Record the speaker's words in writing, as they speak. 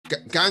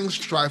gangs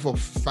strive for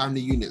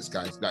family units,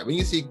 guys. Like when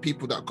you see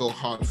people that go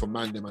hard for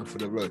man them and for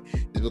the road,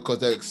 it's because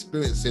they're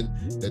experiencing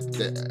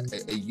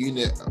a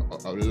unit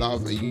of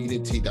love, a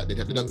unity that they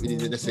don't really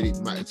necessarily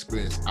might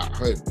experience at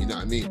home. You know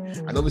what I mean?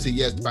 And obviously,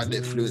 yes, bad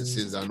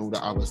influences and all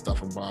that other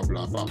stuff and blah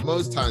blah. But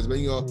most times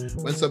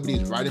when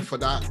somebody's riding for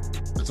that,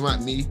 and someone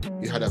like me,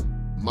 you had a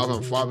mother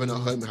and father in her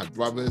home, had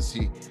brothers,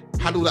 who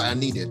had all that I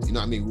needed. You know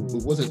what I mean?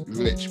 We wasn't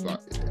rich,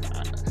 but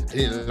I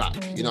didn't lack,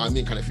 you know what I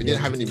mean? Kind of, if you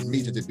didn't have any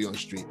reason to be on the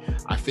street,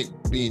 I think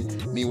me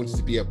wanting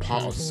to be a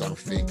part of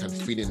something and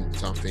feeling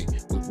something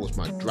was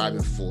my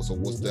driving force, or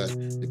was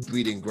the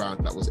breeding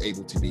ground that was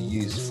able to be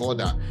used for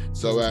that.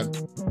 So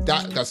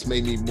that's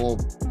made me more,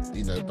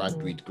 you know, bad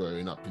breed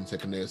growing up in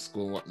secondary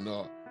school and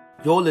whatnot.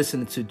 You're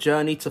listening to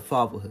Journey to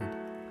Fatherhood,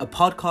 a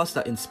podcast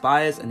that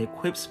inspires and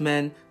equips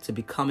men to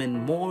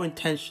becoming more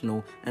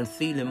intentional and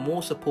feeling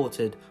more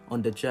supported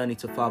on the journey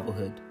to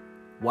fatherhood.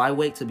 Why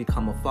wait to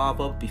become a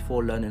father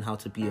before learning how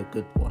to be a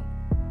good one?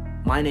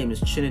 My name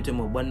is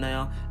Chinedum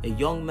Owenaya, a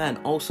young man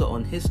also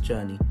on his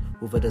journey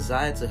with a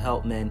desire to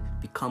help men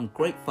become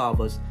great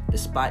fathers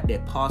despite their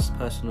past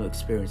personal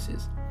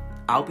experiences.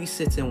 I'll be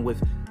sitting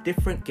with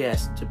different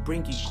guests to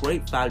bring you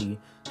great value,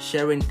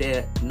 sharing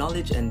their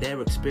knowledge and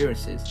their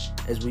experiences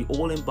as we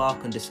all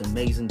embark on this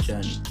amazing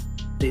journey.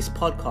 This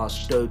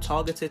podcast, though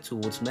targeted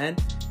towards men,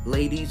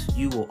 ladies,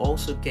 you will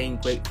also gain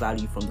great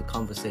value from the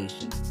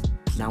conversations.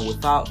 Now,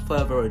 without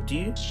further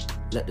ado,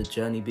 let the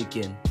journey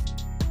begin.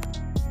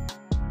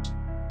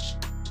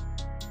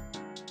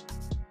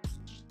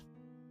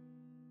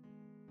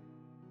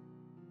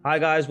 Hi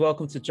guys,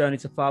 welcome to Journey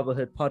to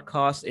Fatherhood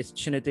podcast. It's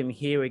Chinedum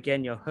here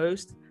again, your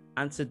host.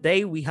 And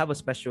today we have a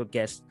special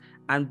guest.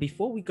 And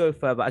before we go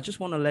further, I just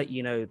want to let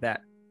you know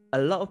that a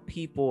lot of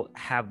people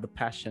have the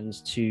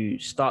passions to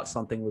start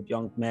something with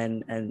young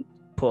men and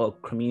put a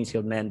community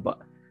of men,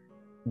 but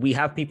we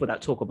have people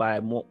that talk about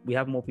it more. We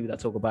have more people that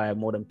talk about it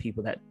more than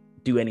people that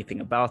do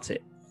anything about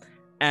it.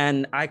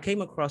 And I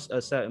came across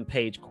a certain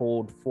page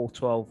called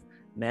 412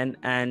 Men,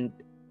 and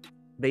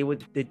they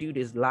do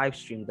this live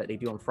stream that they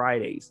do on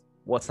Fridays.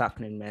 What's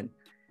happening, men?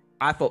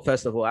 I thought,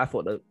 first of all,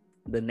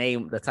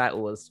 the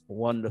title was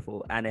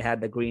wonderful, and it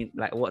had the green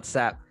like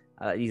WhatsApp.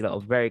 You know,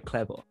 very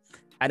clever,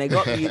 and it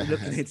got me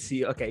looking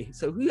into, okay,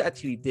 so who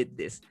actually did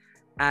this?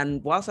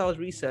 And whilst I was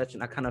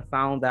researching, I kind of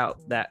found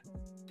out that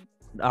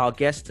our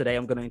guest today,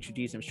 I'm going to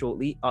introduce him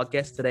shortly. Our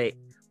guest today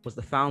was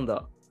the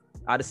founder.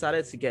 I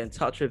decided to get in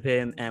touch with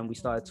him, and we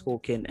started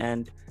talking,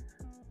 and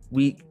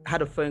we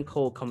had a phone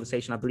call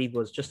conversation. I believe it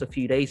was just a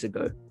few days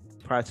ago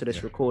prior to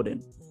this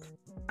recording.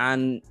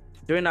 And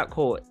during that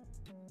call,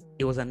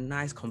 it was a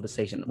nice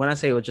conversation. When I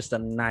say it was just a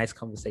nice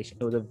conversation,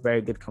 it was a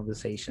very good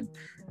conversation.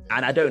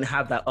 And I don't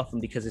have that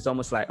often, because it's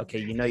almost like, okay,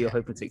 you know, you're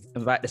hoping to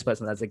invite this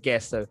person as a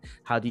guest. So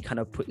how do you kind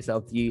of put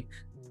yourself? Do you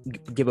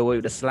give away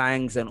with the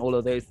slangs and all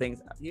of those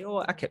things? You know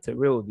what? I kept it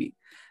real with you.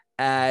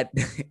 And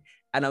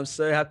I'm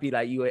so happy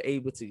that you were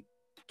able to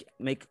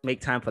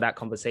make time for that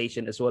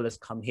conversation, as well as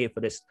come here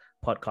for this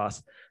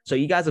podcast. So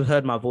you guys have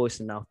heard my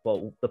voice enough,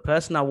 but the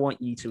person I want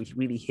you to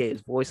really hear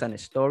his voice and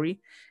his story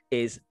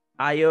is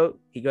Ayo.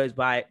 He goes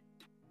by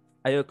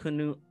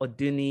Ayokunu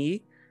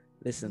Oduniyi.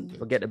 Listen,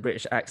 forget the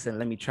British accent.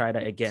 Let me try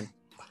that again.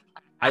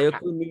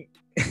 Ayokunu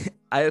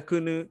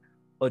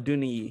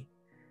Oduniyi.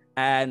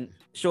 And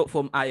short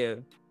form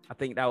Ayo. I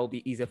think that will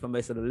be easier for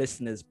most of the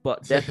listeners,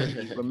 but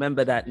definitely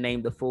remember that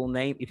name, the full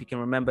name. If you can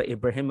remember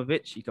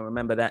Ibrahimovic, you can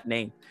remember that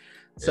name.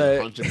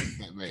 So,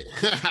 100%, mate.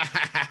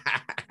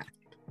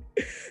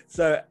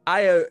 So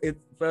Ayo,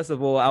 first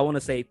of all, I want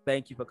to say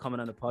thank you for coming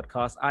on the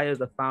podcast. Ayo is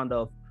the founder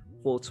of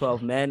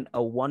 412 Men,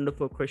 a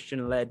wonderful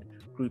Christian-led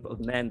group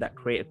of men that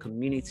create a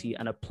community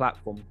and a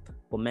platform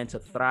for men to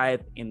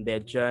thrive in their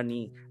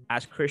journey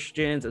as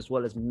Christians, as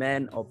well as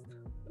men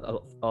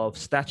of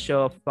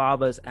stature,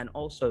 fathers, and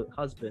also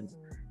husbands.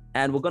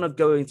 And we're going to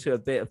go into a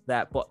bit of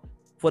that. But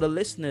for the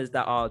listeners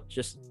that are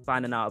just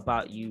finding out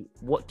about you,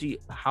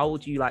 how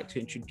would you like to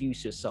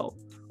introduce yourself,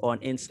 or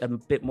a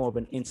bit more of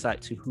an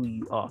insight to who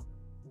you are?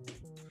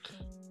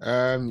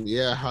 How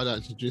do I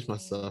introduce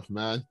myself,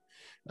 man?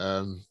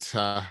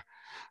 I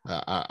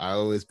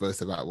always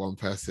boast about one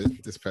person,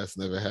 this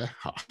person over here,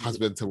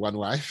 husband to one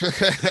wife.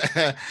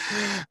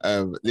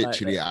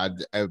 Literally,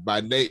 by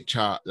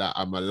nature, like,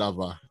 I'm a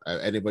lover.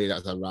 Anybody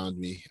that's around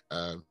me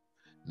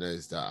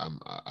knows that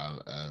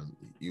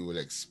you will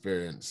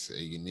experience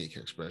a unique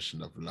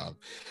expression of love.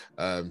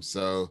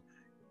 So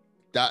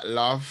that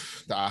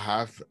love that I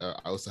have,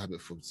 I also have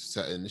it from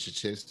certain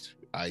initiatives,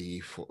 i.e.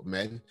 for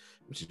men,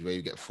 which is where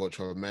you get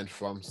 412 Men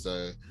from.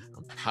 So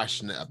I'm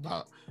passionate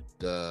about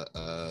the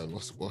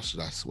what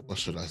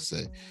should I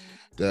say?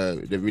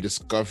 The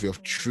rediscovery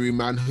of true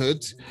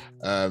manhood,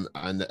 and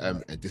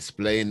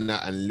displaying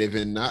that and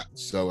living that.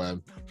 So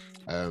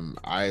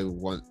I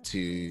want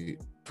to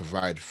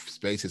provide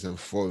spaces and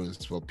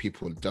forums for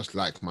people just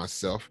like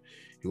myself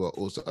who are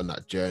also on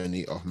that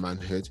journey of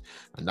manhood.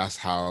 And that's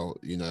how,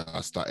 you know,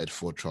 I started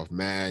 412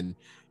 Men,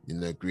 you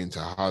know, Green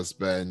to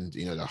Husband,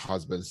 you know, the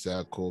husband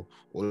circle.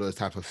 All those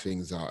type of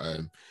things are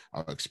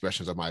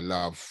expressions of my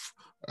love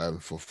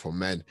for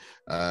men.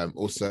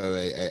 Also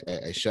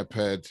a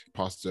shepherd,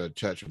 pastor at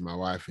church with my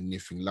wife in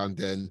Newfing,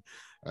 London,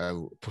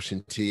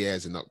 pushing 2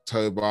 years in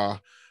October.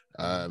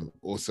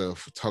 Also a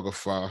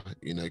photographer,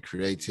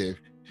 creative.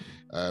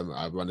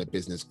 I run a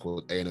business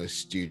called A&O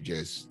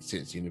Studios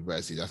since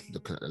university. That's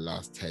looking at the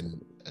last 10,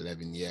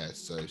 11 years.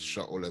 So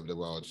shot all over the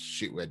world,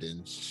 shoot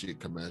weddings, shoot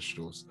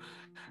commercials,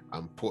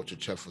 and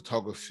portraiture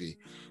photography.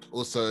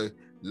 Also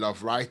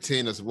love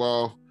writing as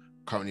well.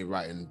 Currently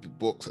writing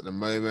books at the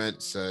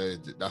moment. So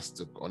that's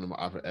one of my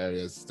other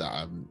areas that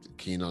I'm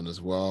keen on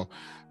as well.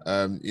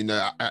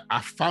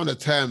 I found a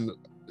term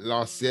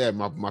last year.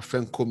 My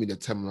friend called me the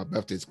term on my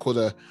birthday. It's called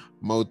a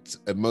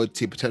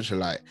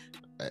multi-potentialite.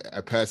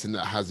 A person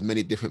that has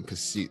many different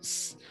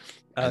pursuits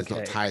and is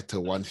not tied to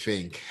one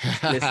thing.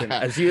 Listen,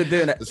 as you were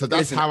doing it, so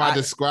that's how I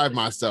describe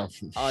myself.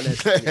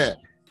 Honestly,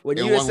 when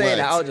you were saying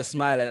that, I was just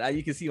smiling, and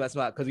you can see my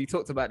smile because we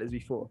talked about this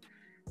before.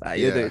 Like,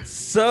 you're doing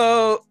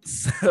so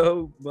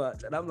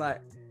much, and I'm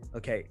like,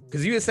 okay,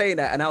 because you were saying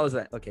that, and I was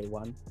like, okay,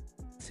 1,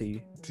 2,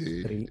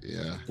 3,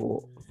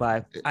 4,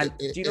 5, and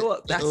do you know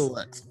what?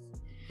 That's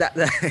that.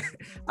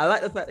 I like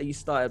the fact that you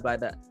started by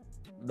that.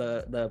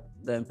 The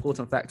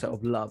important factor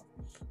of love,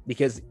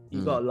 because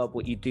you gotta love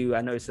what you do.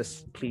 I know it's a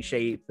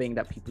cliche thing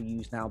that people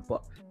use now,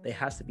 but there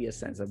has to be a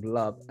sense of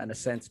love and a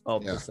sense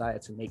of desire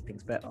to make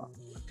things better.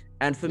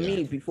 And for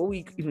me, before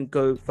we even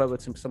go further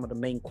to some of the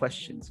main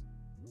questions,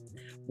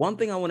 one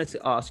thing I wanted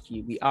to ask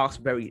you, we ask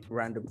very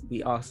random,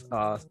 we ask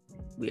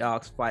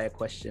fire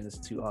questions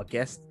to our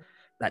guests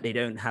that they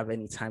don't have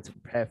any time to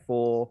prepare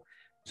for.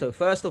 So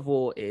first of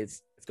all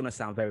it's gonna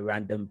sound very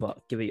random,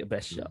 but give it your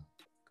best shot.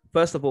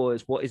 First of all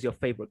is, what is your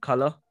favorite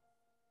color?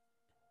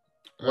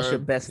 What's your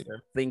best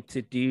thing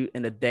to do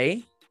in a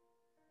day?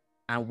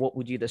 And what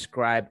would you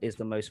describe is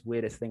the most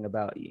weirdest thing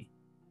about you?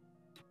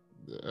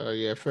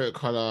 Favorite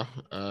color.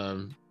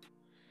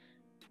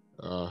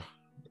 I'll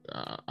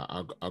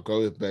go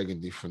with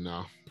burgundy for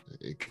now.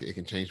 It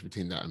can change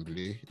between that and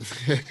blue.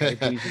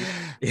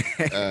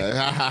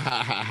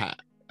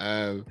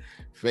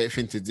 Favorite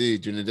thing to do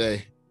during the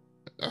day.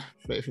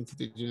 Favorite thing to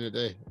do during the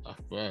day.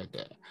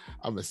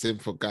 I'm a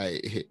simple guy.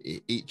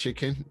 Eat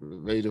chicken.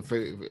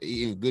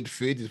 Eating good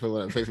food is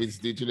probably my favorite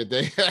thing to do during the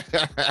day.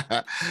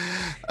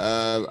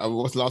 And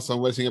what's the last one?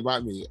 Worst thing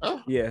about me?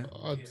 What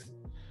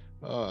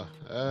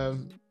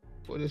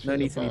is no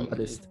need to be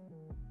modest.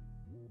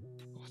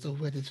 What's the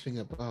weirdest thing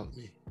about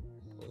me?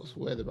 What's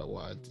weird about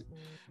what I do?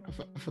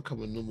 I think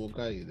I'm a normal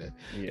guy,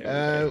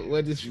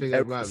 Weirdest thing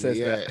about me?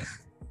 That.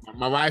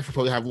 My wife will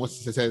probably have more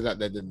to say that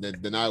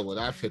than I would.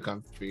 I think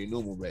I'm pretty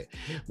normal, mate.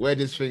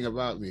 Weirdest thing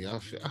about me, I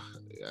feel,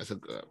 that's a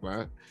good,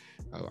 right?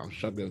 I'm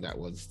struggling with that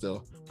one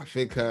still. I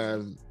think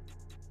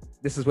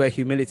this is where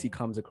humility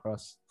comes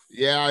across.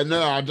 Yeah, I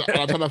know. I'm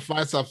trying to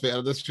find something.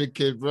 I'm just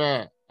thinking,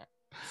 bro.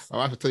 My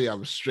wife will tell you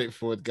I'm a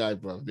straightforward guy,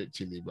 bro.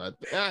 Literally, but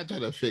I'm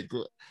trying to think.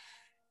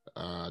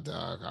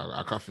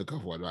 I can't think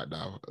of one right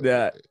now.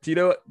 Yeah. Do you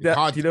know?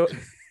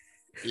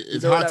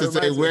 It's hard to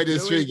say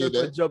weirdest thing. You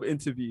know, a job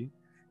interview.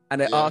 And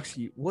they ask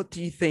you, what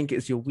do you think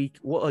is your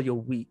what are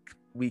your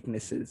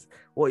weaknesses?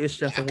 What are your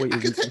strengths and what are your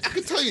weaknesses? I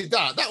can tell you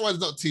that. That one's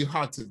not too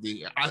hard to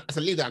do. As a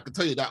leader, I can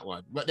tell you that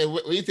one. But then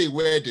when you think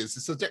weirdest,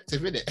 it's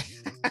subjective, isn't it?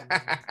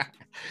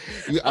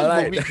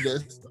 My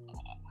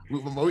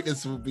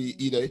weakness will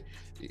be,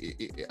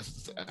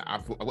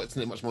 I've worked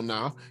in it much more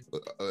now,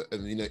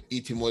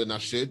 eating more than I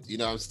should, you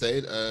know what I'm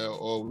saying?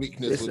 Or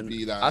weakness would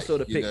be like... I saw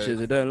the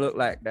pictures, it don't look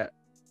like that.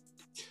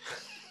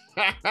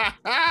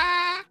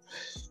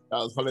 That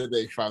was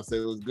holiday, fam, so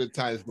it was good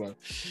times, bro.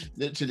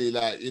 Literally,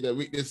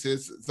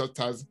 weaknesses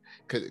sometimes,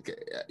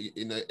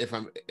 if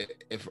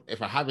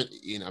I haven't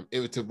eaten, I'm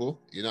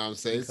irritable. You know what I'm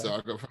saying? Okay.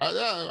 So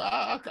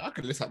I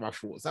can list out my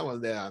thoughts. That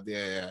was there.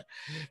 Yeah.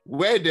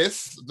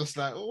 Weirdness, just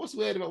like, what's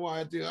weird about what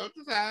I do? I'm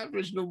just an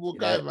average normal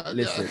guy, man.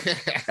 Listen,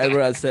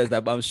 everyone says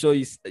that, but I'm sure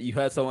you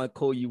heard someone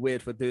call you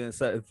weird for doing a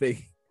certain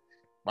thing.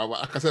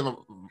 Like I said,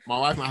 my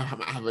wife might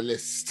have a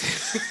list.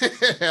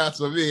 That's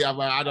for me.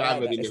 I don't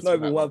have any list. It's not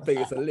even one thing,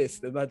 it's a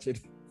list. Imagine.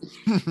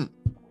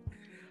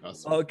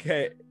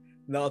 Okay.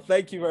 No,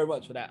 thank you very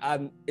much for that.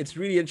 It's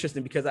really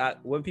interesting because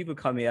when people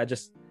come here,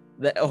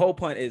 the whole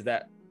point is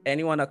that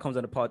anyone that comes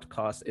on the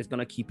podcast is going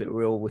to keep it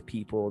real with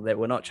people, that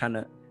we're not trying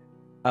to...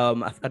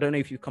 I don't know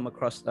if you've come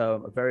across a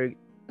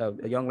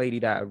young lady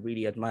that I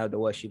really admire the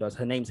work she does.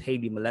 Her name's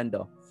Hayley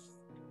Melinda.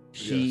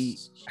 She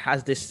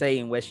has this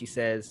saying where she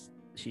says,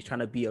 she's trying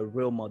to be a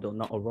real model,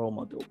 not a role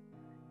model,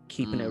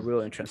 keeping it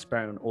real and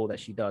transparent in all that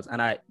she does.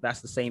 And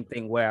that's the same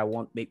thing where I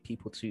want make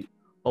people to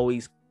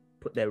always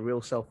put their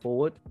real self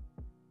forward.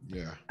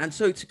 Yeah. And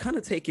so to kind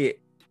of take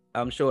it,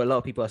 I'm sure a lot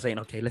of people are saying,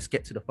 okay, let's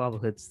get to the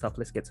fatherhood stuff.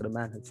 Let's get to the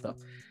manhood stuff.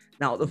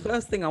 Now, the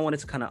first thing I wanted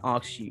to kind of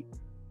ask you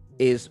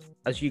is,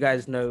 as you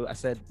guys know, I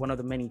said one of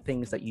the many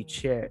things that you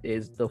share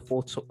is the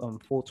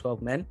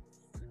 412 Men.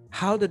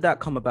 How did that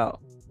come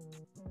about?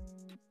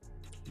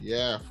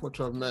 Yeah,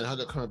 412 Men, how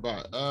did it come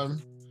about?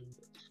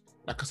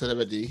 Like I said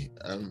already,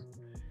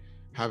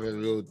 having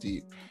real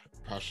deep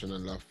passion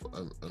and love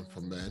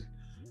for men.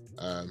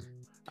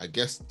 I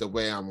guess the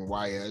way I'm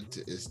wired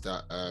is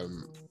that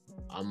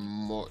I'm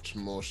much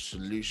more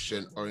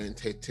solution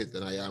orientated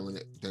than I am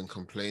than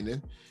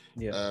complaining.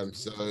 Yeah.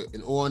 So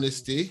in all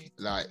honesty,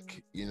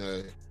 like,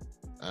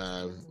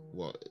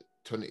 what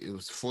 20 it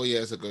was 4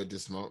 years ago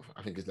this month.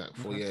 I think it's like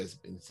 4 years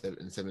in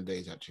 7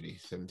 days, actually,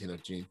 17th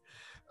of June.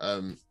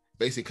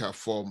 Basically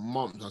for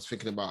months I was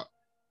thinking about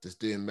just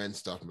doing men's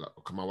stuff. Like,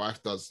 my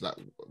wife does like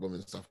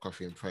women's stuff,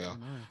 coffee and prayer.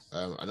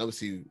 Nice. And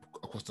obviously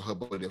across the whole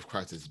body of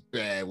Christ is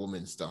bare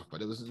women's stuff, but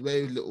there was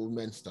very little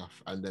men's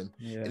stuff. And then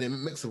in the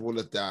mix of all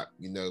of that,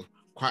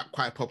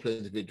 quite popular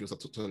individuals. I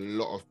talked to a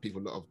lot of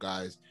people, a lot of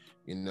guys,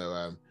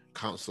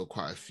 counsel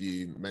quite a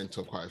few,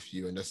 mentor quite a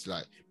few, and just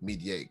like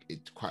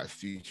mediate quite a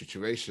few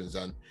situations.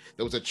 And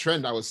there was a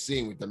trend I was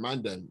seeing with the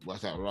man then, where I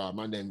thought, right,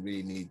 man then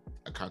really need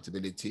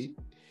accountability,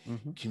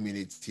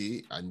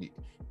 community, and need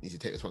to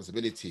take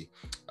responsibility.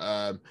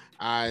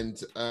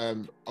 Obviously,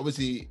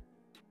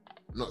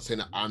 I'm not saying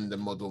that I'm the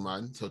model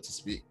man, so to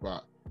speak,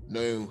 but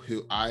knowing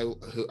who I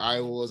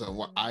was and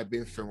what I've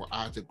been through, what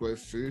I had to go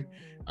through,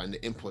 and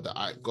the input that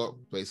I got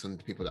based on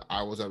the people that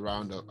I was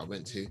around, I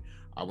went to,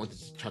 I wanted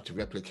to try to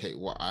replicate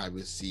what I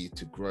received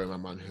to grow my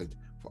manhood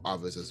for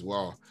others as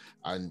well.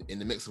 And in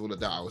the mix of all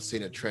of that, I was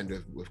seeing a trend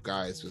with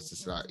guys was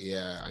just like,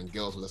 and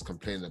girls were just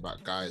complaining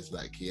about guys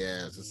like,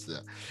 it's just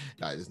like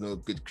there's no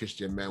good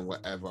Christian men,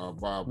 whatever,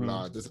 blah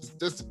blah.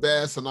 Just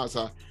bare. So now I just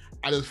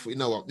thought, you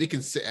know what, we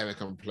can sit here and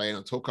complain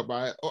and talk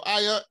about it, or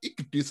you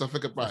could do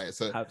something about it.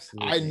 So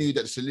absolutely. I knew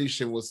that the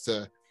solution was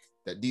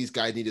that these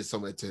guys needed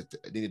somewhere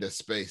needed a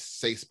space,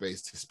 safe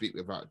space to speak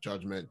without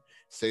judgment,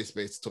 safe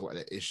space to talk about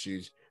their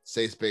issues,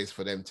 safe space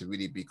for them to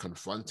really be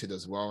confronted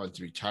as well and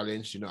to be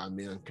challenged,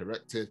 and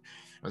corrected.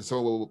 And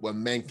so where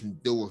men can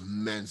deal with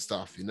men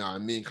stuff,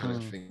 kind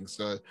of thing.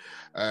 So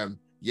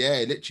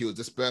it literally was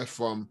just birthed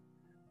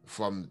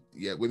from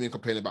women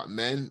complaining about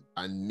men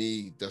and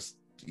me just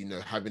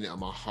having it on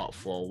my heart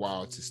for a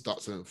while to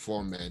start something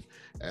for men,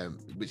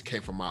 which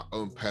came from my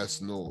own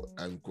personal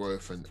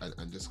growth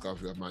and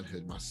discovery of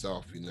manhood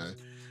myself,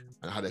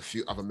 and I had a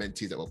few other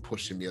mentees that were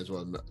pushing me as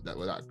well, that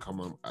were like, come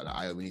on,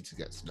 we need to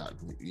get to that,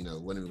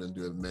 when are we going to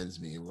do a men's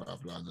meeting, blah,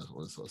 blah, and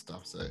all this sort of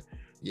stuff. So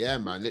yeah,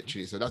 man,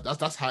 literally. So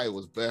that's how it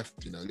was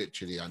birthed,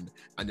 literally. And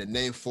the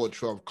name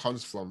 412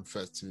 comes from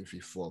 1 Timothy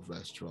 4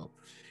 verse 12.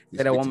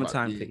 Say that one more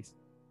time, please.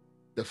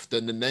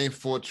 The name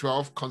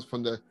 412 comes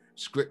from the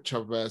scripture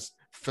verse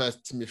 1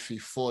 Timothy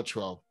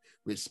 4:12,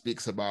 which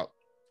speaks about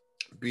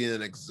being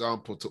an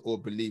example to all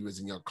believers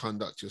in your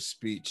conduct, your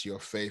speech, your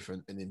faith,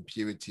 and in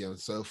purity and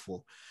so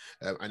forth.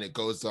 And it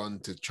goes on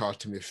to charge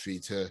Timothy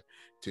to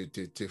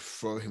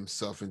throw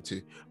himself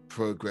into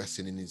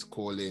progressing in his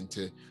calling,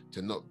 to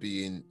not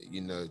being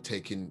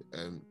taken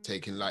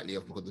lightly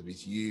off because of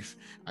his youth,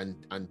 and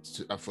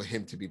for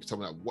him to be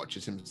someone that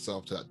watches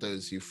himself, so that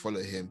those who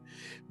follow him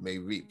may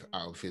reap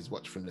out of his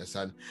watchfulness.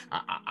 And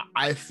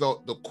I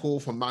felt the call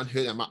for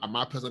manhood, and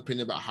my personal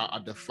opinion about how I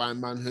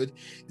define manhood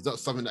is not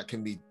something that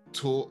can be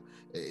taught.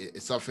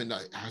 It's something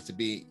that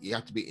you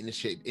have to be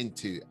initiated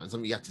into, and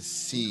something you have to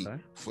see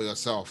for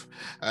yourself.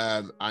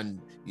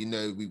 And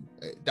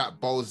that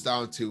boils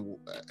down to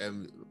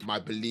my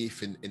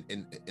belief in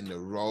the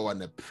role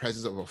and the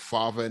presence of a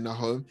father in the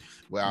home,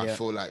 where I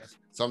feel like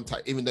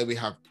sometimes, even though we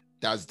have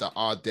dads that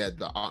are dead,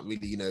 that aren't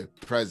really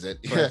present,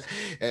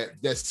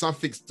 there's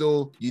something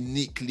still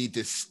uniquely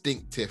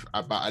distinctive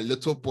about a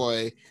little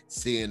boy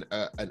seeing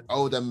an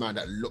older man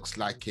that looks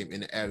like him in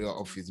the area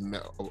of his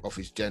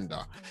gender,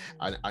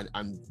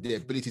 and the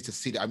ability to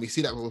see that. And we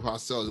see that with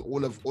ourselves.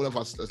 All of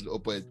us as little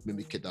boys,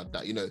 mimic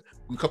that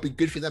we copy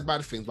good things and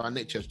bad things by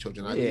nature as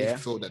children. I really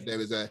feel that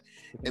there is a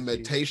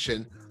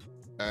imitation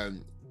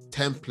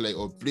template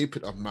or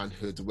blueprint of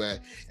manhood where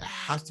it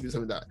has to be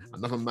something that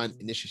another man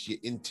initiates you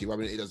into,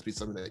 rather than it does be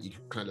something that you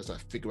kind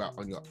of figure out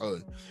on your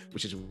own,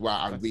 which is why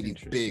I'm really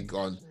big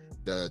on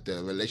the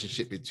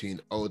relationship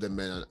between older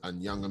men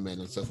and younger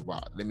men and so forth.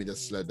 But let me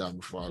just slow down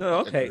before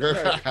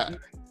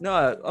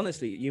No,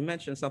 honestly, you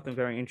mentioned something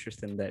very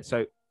interesting there.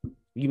 So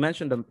you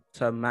mentioned the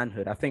term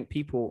manhood. I think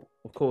people,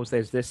 of course,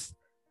 there's this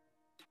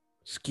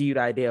skewed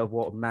idea of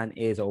what man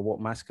is or what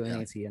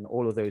masculinity and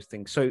all of those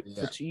things. So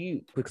to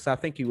you, because I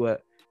think you were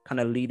kind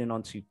of leading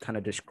on to kind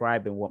of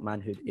describing what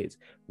manhood is,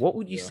 what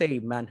would you say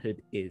manhood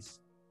is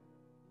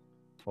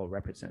or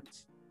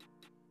represents?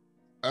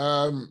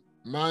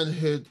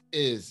 Manhood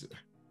is,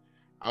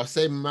 I'll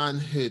say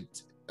manhood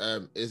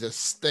is a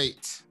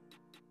state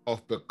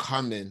of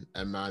becoming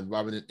a man,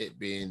 rather than it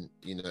being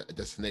a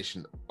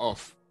destination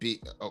of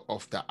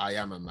that I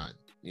am a man.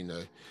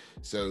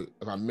 So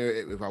if I mirror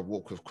it with our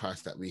walk with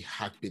Christ, that we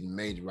have been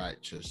made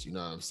righteous, what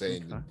I'm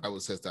saying? The Bible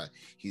says that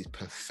he's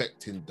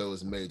perfecting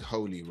those made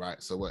holy,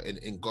 right? So we're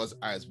in God's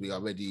eyes, we are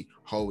already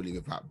holy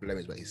without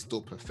blemish, but he's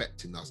still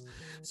perfecting us.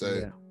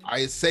 So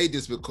I say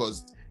this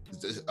because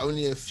there's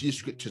only a few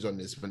scriptures on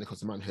this when it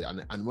comes to manhood,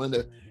 and one of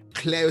the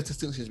clearest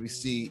distinctions we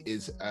see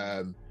is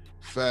 1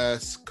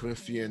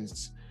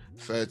 Corinthians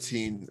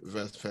 13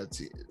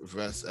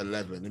 verse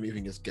 11. Let me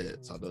even just get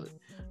it so I don't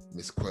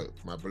misquote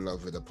my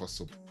beloved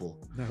Apostle Paul.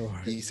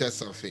 He says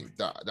something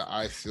that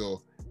I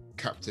feel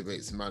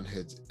captivates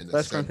manhood in a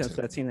First Corinthians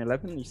sentence.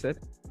 13:11, you said?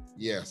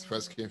 Yes,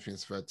 1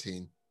 Corinthians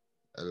 13:11.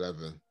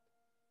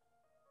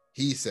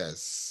 He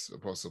says,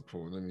 Apostle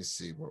Paul, let me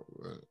see what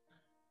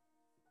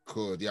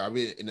cool. Yeah, I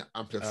read it in an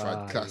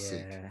amplified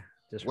classic. Yeah.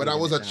 Just When I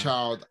reading was it a down.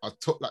 child, I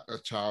talked like a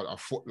child, I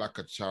thought like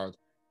a child,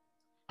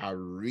 I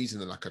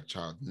reasoned like a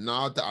child.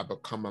 Now that I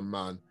become a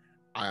man,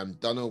 I am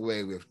done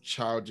away with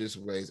childish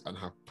ways and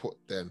have put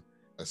them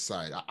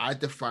aside. I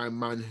define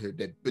manhood,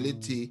 the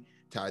ability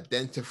to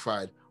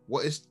identify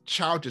what is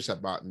childish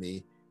about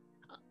me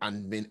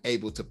and being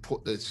able to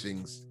put those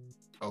things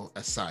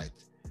aside.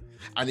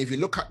 And if you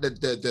look at the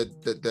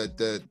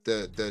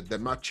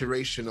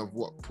maturation of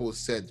what Paul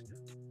said,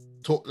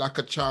 talk like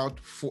a child,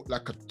 thought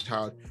like a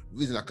child,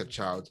 reason like a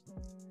child.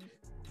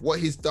 What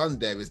he's done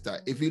there is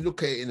that if you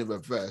look at it in the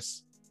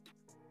reverse,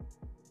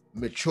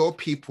 mature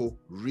people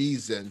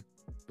reason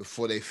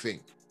before they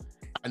think,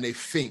 and they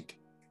think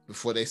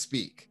before they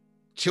speak.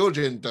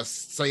 Children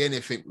just say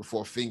anything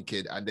before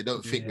thinking, and they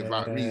don't think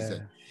without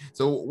reason.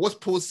 So what's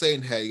Paul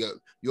saying here?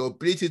 Your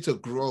ability to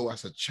grow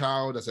as a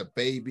child, as a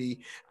baby,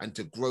 and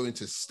to grow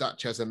into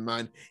stature as a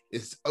man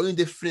is only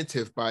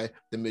definitive by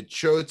the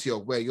maturity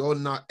of where you're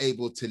not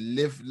able to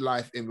live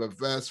life in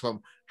reverse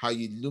from how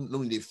you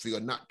normally live through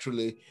your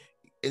naturally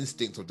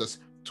instinct of just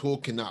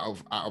talking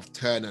out of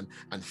turn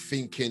and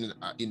thinking,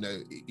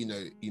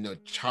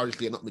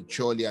 childishly and not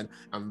maturely, and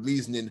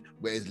reasoning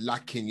where it's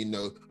lacking,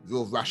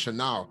 real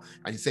rationale.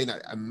 And he's saying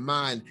that a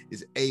man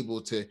is able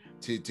to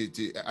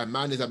a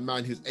man is a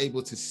man who's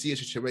able to see a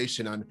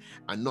situation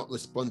and not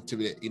respond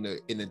to it, in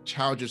a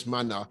childish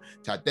manner,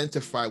 to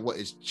identify what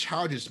is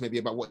childish maybe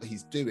about what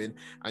he's doing,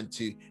 and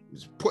to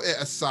put it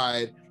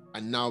aside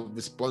and now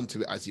respond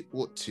to it as he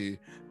ought to,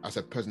 as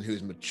a person who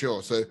is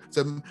mature. So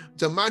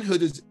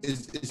manhood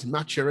is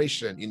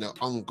maturation,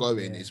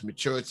 ongoing. It's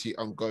maturity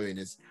ongoing.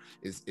 Is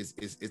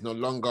no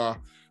longer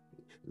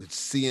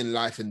seeing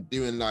life and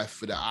doing life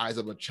through the eyes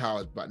of a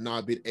child, but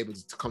now being able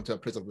to come to a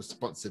place of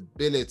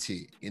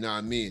responsibility. You know what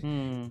I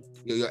mean?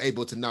 You're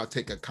able to now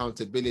take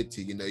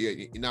accountability.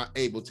 You're now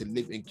able to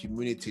live in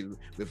community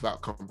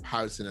without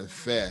comparison and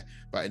fear,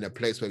 but in a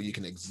place where you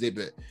can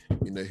exhibit,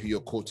 who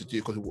you're called to do.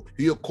 Because who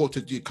you're called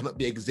to do cannot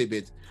be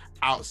exhibited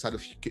outside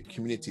of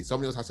community.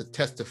 Somebody else has to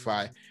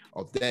testify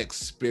of their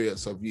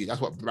experience of you.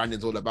 That's what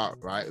branding's all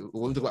about, right?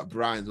 When we talk about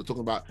brands, we're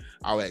talking about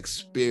our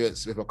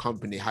experience with a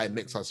company, how it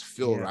makes us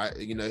feel, right?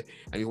 And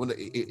we want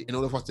to, in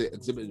order for us to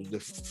exhibit the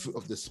fruit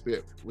of the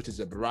Spirit, which is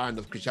a brand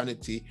of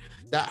Christianity,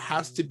 that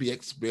has to be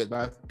experienced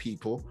by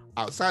people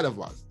outside of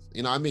us.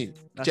 You know what I mean?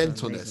 That's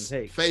gentleness,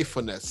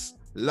 faithfulness,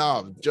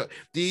 love.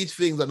 These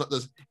things are not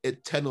just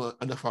eternal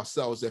and of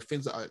ourselves. They're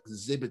things that are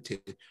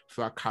exhibited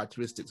through our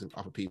characteristics of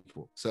other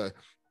people. So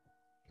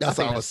that's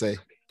what I would say.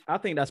 I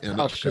think that's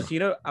powerful because,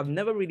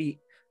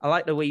 I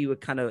like the way you were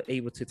kind of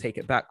able to take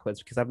it backwards,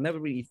 because I've never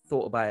really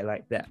thought about it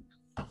like that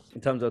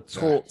in terms of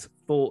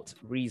thought,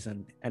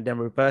 reason, and then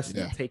reversing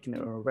it, taking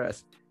it in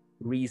reverse,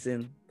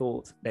 reason,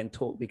 thought, then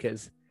talk,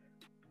 because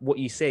what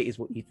you say is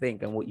what you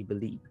think and what you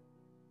believe.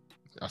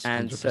 That's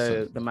and 100%.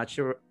 So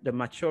the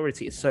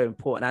maturity is so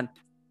important, and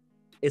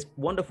it's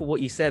wonderful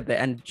what you said there.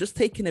 And just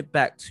taking it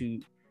back to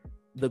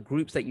the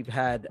groups that you've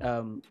had,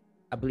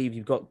 I believe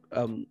you've got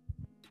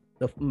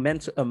the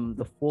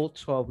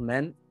 412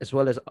 men, as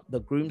well as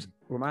the grooms.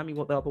 Remind me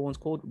what the other one's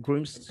called.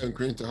 Grooms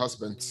to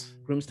husbands.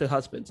 Grooms to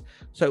husbands.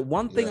 So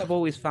one thing I've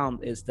always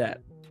found is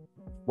that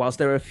whilst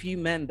there are a few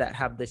men that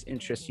have this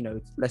interest,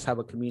 let's have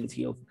a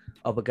community of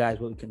other guys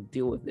where we can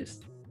deal with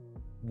this.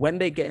 When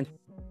they get in,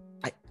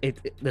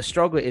 the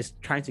struggle is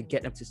trying to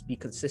get them to be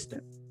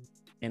consistent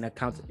in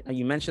and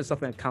you mentioned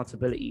something,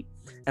 accountability.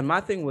 And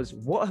my thing was,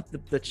 what have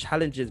the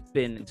challenges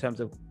been in terms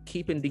of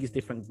keeping these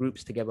different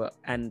groups together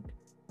and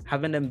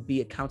having them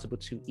be accountable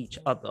to each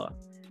other?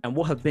 And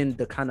what have been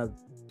the kind of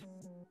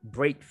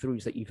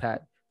breakthroughs that you've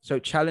had? So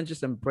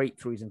challenges and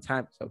breakthroughs in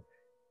terms of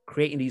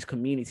creating these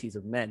communities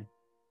of men.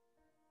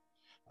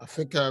 I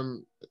think like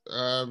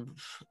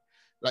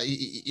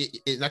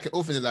an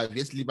orphan in life, you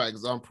have to lead by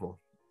example.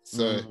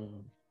 So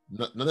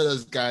none of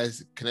those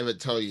guys can ever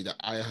tell you that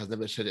Aya has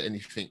never shared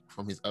anything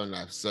from his own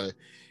life. So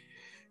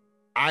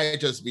I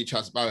just be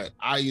transparent.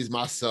 I use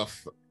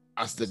myself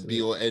as the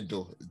be or end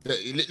all,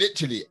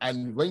 literally.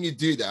 And when you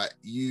do that,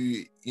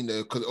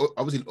 because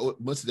obviously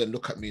most of them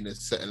look at me in a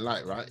certain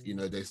light, right?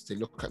 They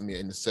look at me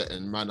in a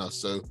certain manner.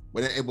 So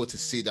when they're able to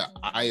see that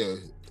Ayo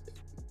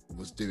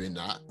was doing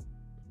that,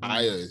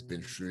 Ayo has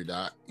been through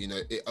that,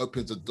 it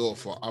opens the door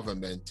for other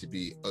men to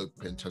be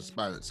open,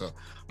 transparent. So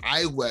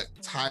I work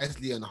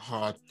tirelessly and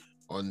hard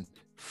on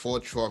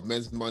 412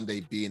 Men's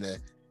Monday being an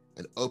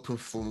open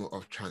form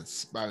of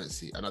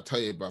transparency. And I tell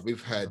you, bro,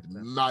 we've heard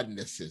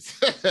madnesses.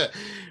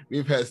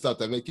 We've heard stuff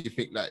that make you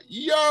think like,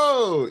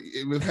 yo,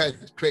 we've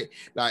heard great,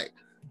 like,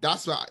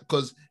 that's right.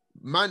 Because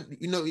man,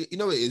 it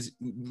is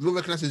real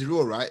recognize is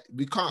real, right?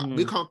 We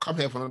can't come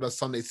here for another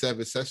Sunday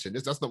service session.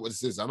 That's not what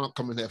this is. I'm not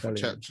coming here for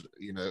church,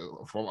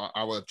 from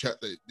our church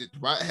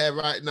right here,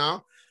 right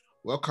now.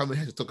 we're coming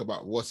here to talk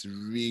about what's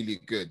really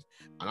good,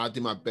 and I'll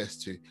do my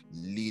best to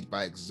lead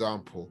by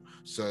example.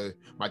 So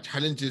my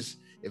challenges,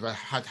 if I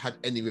had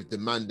any with the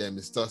man, them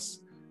is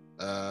just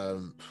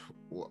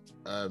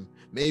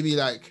maybe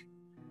like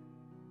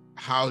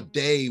how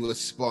they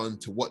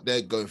respond to what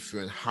they're going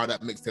through and how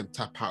that makes them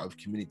tap out of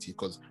community.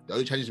 Because the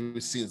only challenges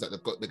we've seen is that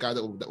they've got the guy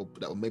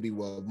that maybe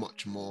were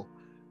much more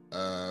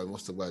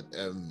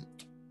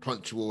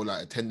punctual,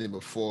 like attending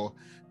before,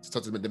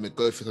 started with them to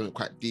go through something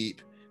quite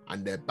deep,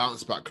 and their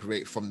bounce back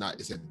rate from that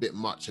is a bit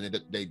much,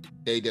 and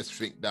they just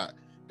think that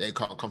they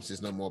can't come to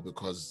this no more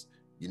because,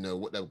 you know,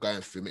 what they're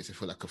going through makes it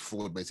feel like a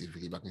fraud,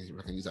 basically. If I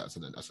can use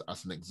that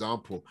as an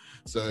example.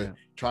 So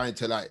trying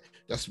to like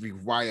just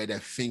rewire their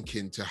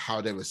thinking to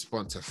how they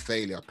respond to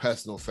failure,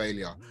 personal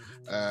failure.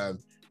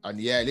 And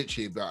yeah,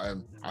 literally, but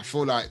I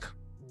feel like,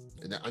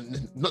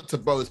 and not to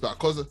boast, but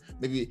because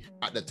maybe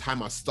at the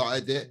time I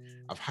started it,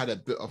 I've had a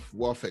bit of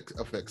wealth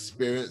of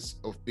experience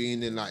of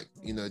being in, like,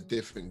 you know,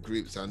 different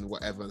groups and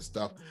whatever and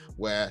stuff,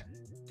 where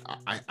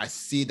I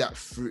see that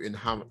fruit in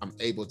how I'm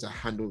able to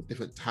handle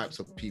different types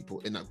of people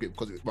in that group.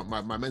 Because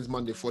my Men's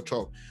Monday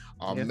 412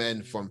 are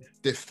men from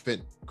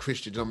different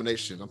Christian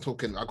denominations. I'm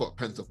talking, I got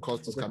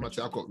Pentecostals,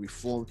 I got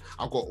Reformed,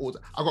 I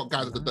got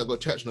guys that don't go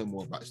to church no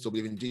more but still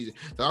believe in Jesus.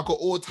 So I've got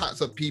all types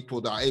of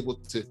people that are able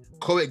to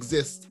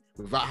coexist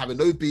without having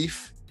no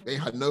beef. They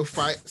had no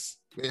fights.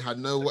 They had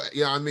no,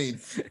 you know what I mean?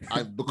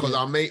 Because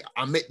I make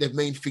the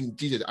main thing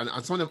Jesus.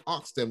 And some of them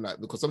asked them, like,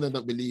 because some of them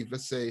don't believe,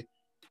 let's say,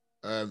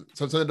 some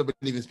of them don't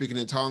believe in speaking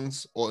in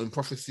tongues or in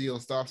prophecy or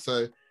stuff.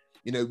 So,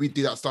 you know, we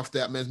do that stuff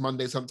there at Men's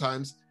Monday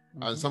sometimes.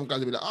 And some guys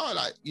will be like, oh,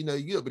 like, you know,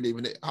 you don't believe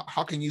in it.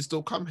 How can you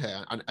still come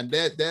here? And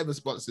their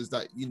response is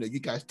that, you know, you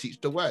guys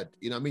teach the word.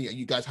 You know what I mean? And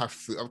you guys have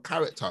fruit of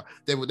character.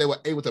 They were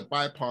able to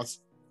bypass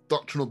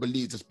doctrinal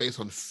beliefs just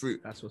based on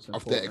fruit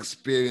of their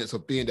experience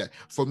of being there.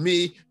 For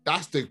me,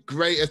 that's the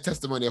greatest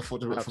testimony of for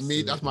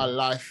me. That's my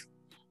life.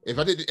 If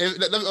nothing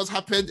else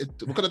happened,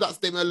 because of that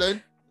statement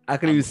alone, I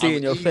can even see it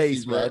in your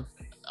face, man.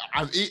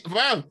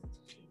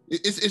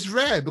 It's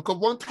rare, because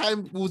one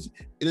time we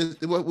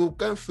were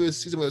going through a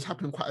season where it was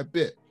happening quite a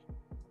bit,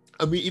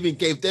 and we even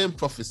gave them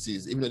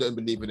prophecies, even though they don't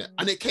believe in it.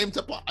 And it came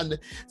to and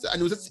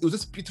it was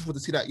just beautiful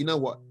to see that, you know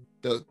what,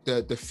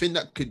 the thing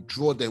that could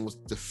draw them was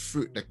the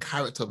fruit, the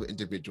character of the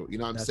individual. You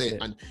know what I'm saying?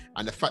 And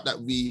the fact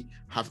that we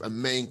have a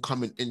main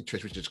common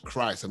interest, which is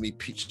Christ, and we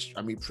preached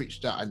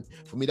that. And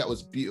for me, that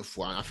was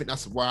beautiful. And I think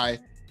that's why,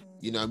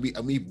 you know, we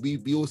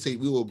all say,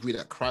 we all agree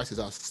that Christ is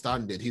our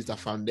standard. He's the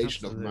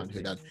foundation of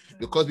manhood. And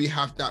because we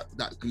have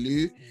that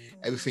glue,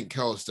 everything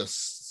else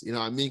just, you know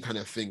what I mean, kind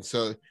of thing.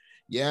 So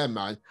yeah,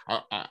 man,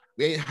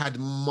 we ain't had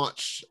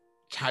much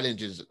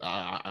challenges.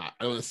 I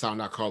don't want to sound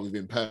like, oh, we've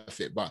been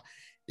perfect, but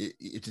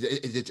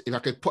if I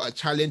could put a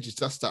challenge, it's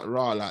just that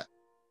raw, like,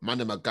 man,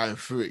 am I going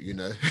through it, you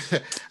know?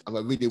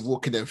 I'm really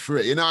walking them through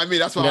it, you know what I mean?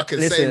 That's what I can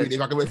say, really.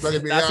 If I can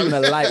that's even a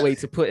light way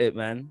to put it,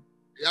 man.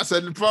 That's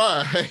a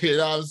part, you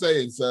know what I'm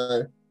saying?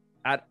 So,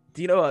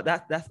 do you know what?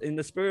 That's in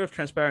the spirit of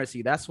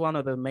transparency. That's one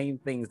of the main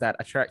things that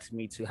attracts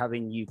me to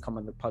having you come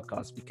on the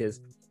podcast, because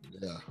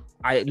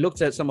I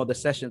looked at some of the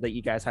sessions that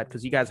you guys had,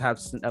 because you guys have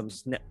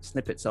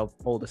snippets of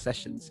all the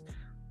sessions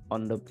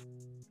on the.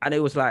 And it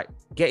was like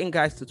getting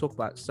guys to talk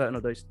about some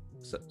of those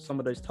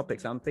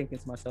topics. I'm thinking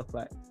to myself,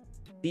 like,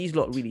 these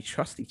lot really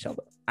trust each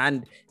other.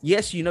 And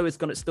yes, you know,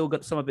 some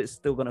of it's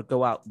still gonna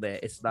go out there.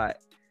 It's like,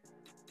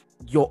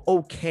 you're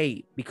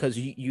okay because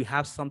you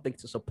have something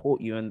to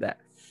support you in that.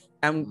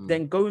 And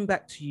then going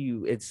back to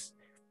you, it's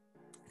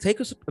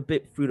take us a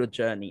bit through the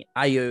journey.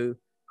 Ayo,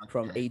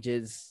 from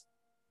ages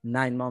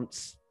 9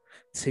 months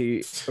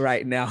to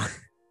right now.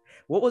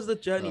 What was the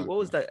journey? What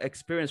was the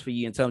experience for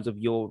you in terms of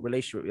your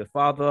relationship with your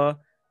father?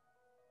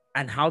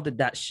 And how did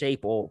that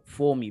shape or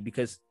form you?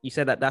 Because you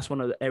said that that's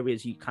one of the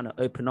areas you kind of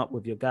open up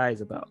with your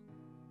guys about.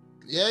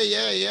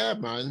 Yeah,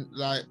 man.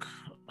 Like,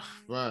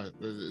 right,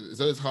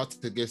 it's always hard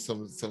to give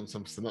some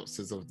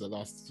synopsis of the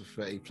last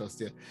 30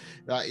 plus year.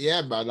 Like,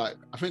 yeah, man. Like,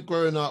 I think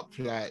growing up,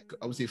 like,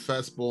 obviously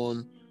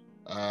firstborn.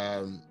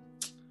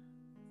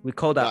 We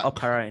call that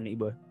opera in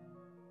Igbo.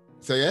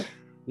 So yeah,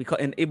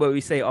 in Igbo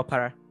we say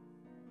opera.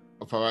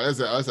 Opera,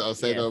 is it? I'll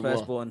say no more.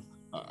 Firstborn.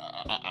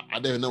 I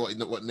don't even know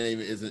what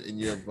name it is in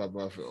Yoruba,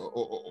 but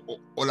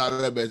all I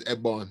remember is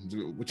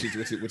Ebon, which is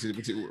big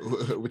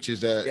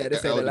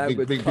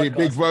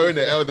bro in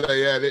the elder.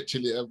 Yeah,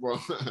 literally Ebon.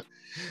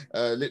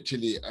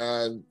 Literally.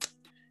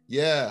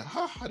 Yeah.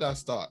 How did I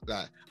start?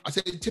 Like, I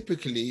say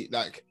typically,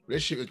 like,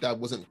 relationship with dad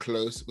wasn't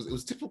close. It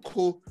was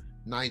typical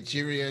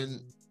Nigerian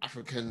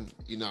African,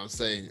 you know what I'm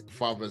saying,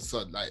 father and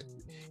son. Like,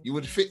 you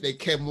would think they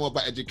care more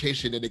about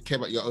education than they care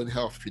about your own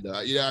health, you know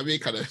what I mean,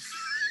 kind of.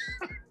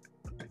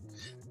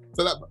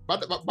 So like,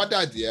 my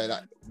dad, yeah,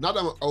 like, now that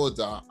I'm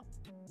older,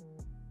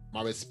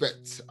 my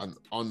respect and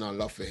honor and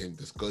love for him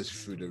just goes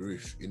through the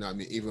roof, you know what I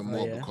mean, even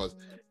more, because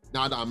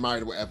now that I'm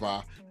married,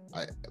 whatever,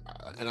 I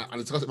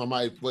discuss it with my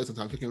mind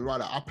sometimes, thinking,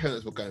 right, our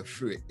parents were going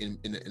through it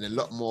in a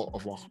lot more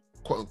of a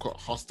quote unquote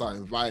hostile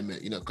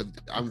environment, you know,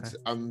 because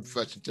I'm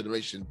first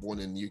generation born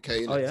in the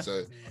UK, you know?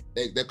 So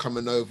they're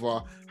coming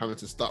over, having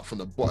to start from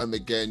the bottom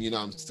again, you know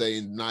what I'm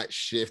saying? Night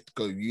shift,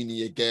 go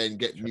uni again,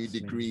 get new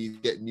degrees,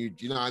 get new,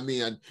 you know what I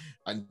mean?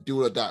 And do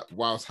all of that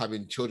whilst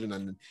having children.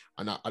 And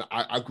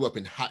I grew up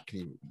in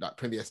Hackney, like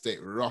Premier Estate,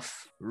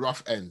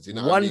 rough ends, you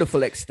know.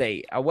 Wonderful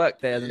estate. I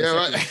worked there in the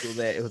secondary school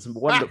there. It was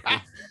wonderful.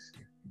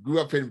 Grew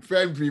up in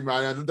Pembury,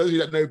 man. And those of you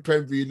that know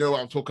Pembury, you know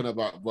what I'm talking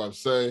about, bro.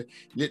 So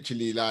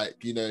literally,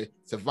 like, you know,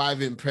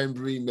 surviving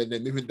Pembury, and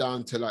then moving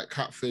down to like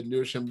Catford,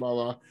 Lewisham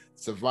Borough,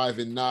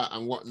 surviving that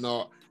and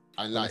whatnot.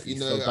 And like, you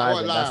know,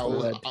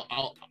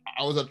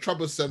 I was a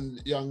troublesome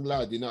young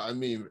lad, you know what I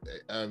mean?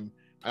 And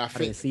I think,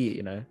 didn't see it,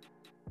 you know.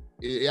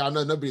 Yeah, I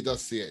know nobody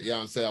does see it. Yeah,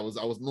 I'm saying I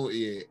was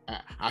naughty.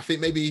 I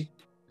think maybe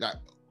like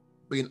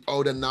being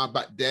older now,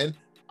 back then,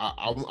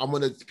 I'm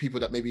one of the people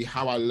that maybe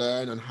how I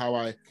learn and how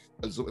I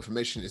absorb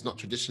information is not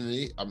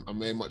traditionally. I'm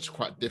very much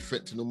quite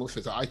different to normal.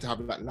 So I like to have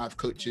like life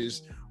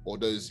coaches or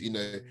those, you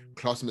know,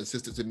 classroom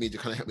assistants with me to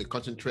kind of help me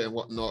concentrate and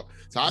whatnot.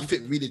 So I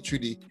think really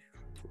truly,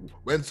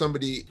 when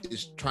somebody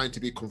is trying to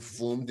be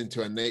conformed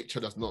into a nature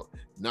that's not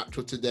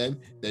natural to them,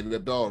 they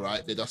rebel,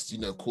 right? They just, you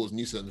know, cause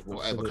nuisance or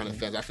whatever kind of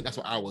things. I think that's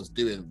what I was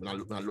doing when I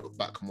look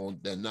back more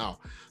than now.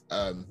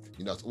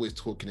 You know, I was always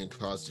talking in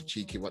class to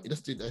cheeky, what you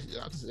just do that.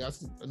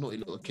 That's a naughty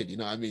little kid, you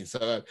know what I mean?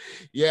 So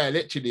yeah,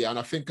 literally. And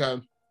I think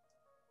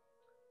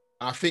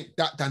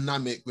that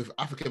dynamic with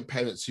African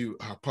parents who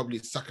have probably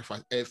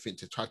sacrificed everything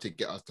to try to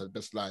get us to the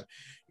best life,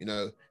 you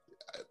know,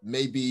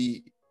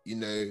 maybe, you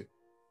know,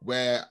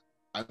 where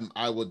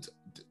I would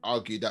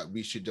argue that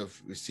we should have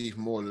received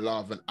more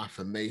love and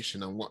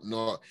affirmation and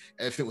whatnot.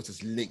 Everything was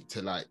just linked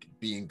to like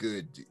being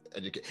good,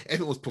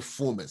 everything was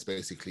performance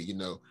basically, you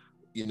know,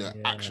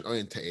 action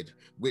orientated,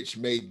 which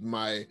made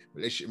my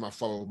relationship with my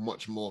father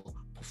much more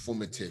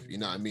performative, you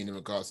know what I mean, in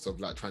regards to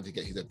like trying to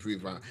get his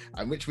approval,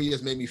 and which really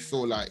just made me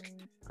feel like,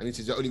 I mean, this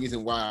is the only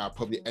reason why I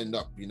probably end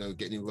up, you know,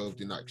 getting involved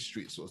in like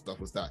street sort of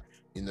stuff, was that,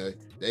 you know,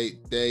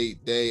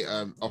 they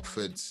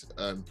offered,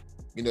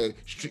 you know,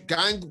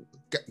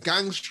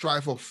 gangs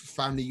strive for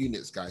family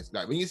units, guys.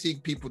 Like when you see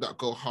people that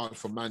go hard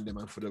for man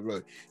and for the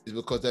road, is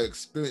because they're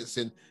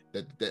experiencing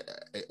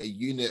a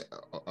unit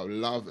of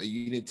love, a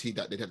unity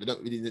that they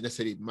don't really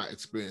necessarily might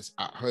experience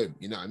at home.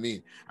 You know what I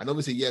mean? And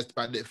obviously, yes,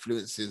 bad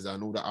influences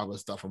and all that other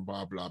stuff and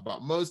blah blah.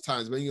 But most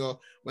times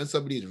when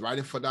somebody is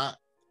riding for that,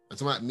 and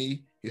someone like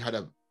me who had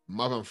a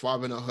mother and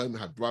father in at home, who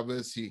had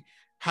brothers, who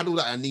had all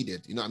that I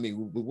needed. You know what I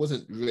mean? We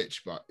wasn't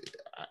rich, but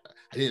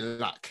I didn't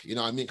lack, you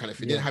know what I mean? Kind of,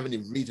 if you didn't have any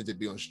reason to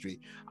be on street,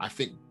 I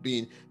think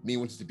being me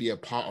wanting to be a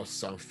part of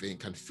something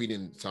and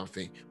feeling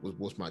something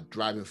was my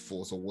driving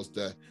force, or was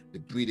the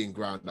breeding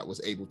ground that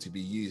was able to be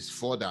used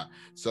for that.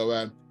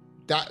 So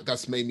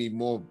that's made me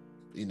more,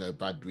 you know,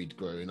 bad breed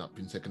growing up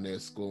in secondary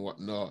school and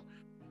whatnot.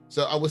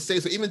 So I would say,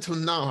 so even till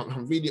now,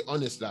 I'm really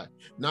honest, like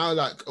now,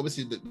 like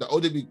obviously the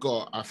older we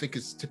got, I think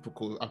it's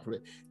typical,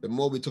 the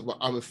more we talk about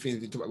other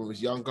things we talk about when we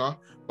was younger,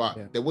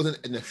 but there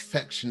wasn't an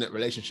affectionate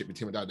relationship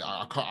between my dad.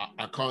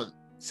 I can't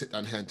sit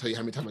down here and tell you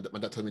how many times my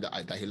dad told me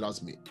that he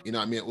loves me, you know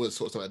what I mean? All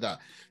sorts of stuff like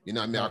that, you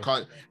know what I mean?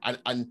 Right. I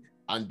can't,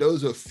 and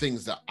those are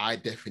things that I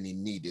definitely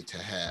needed to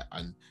hear,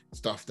 and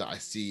stuff that I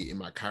see in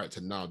my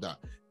character now that,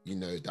 you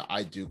know, that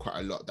I do quite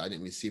a lot, that I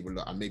didn't receive a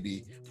lot, and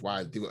maybe why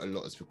I do it a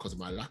lot is because of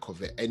my lack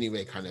of it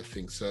anyway, kind of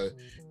thing. So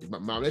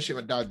my relationship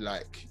with my dad,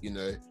 like, you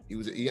know, he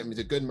was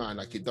a good man,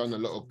 like he'd done a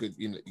lot of good,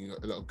 you know,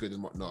 a lot of good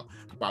and whatnot.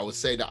 But I would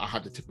say that I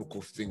had the typical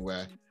thing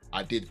where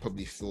I did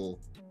probably feel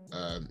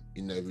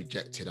you know,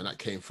 rejected, and that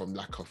came from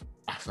lack of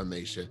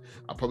affirmation.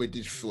 I probably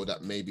did feel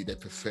that maybe they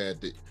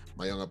preferred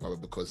my younger brother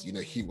because, you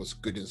know, he was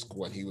good in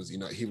school, and he was, you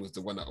know, he was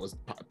the one that was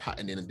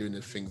patterning and doing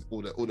the things,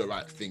 all the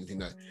right things, you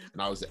know,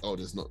 and I was the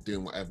eldest, not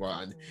doing whatever.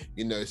 And,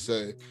 you know,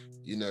 so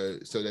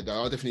that there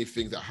are definitely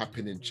things that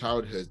happen in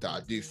childhood that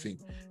I do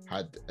think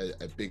had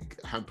a big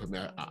hamper me.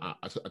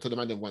 I told the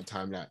man one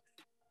time, like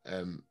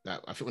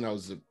I think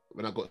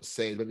when I got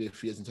saved, maybe a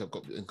few years into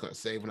I got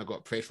saved, when I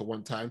got prayed for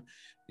one time,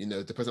 you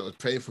know, the person that was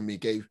praying for me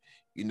gave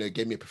me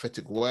a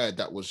prophetic word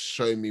that was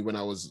showing me when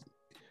I was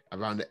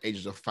around the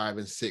ages of 5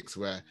 and 6,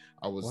 where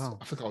I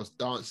think I was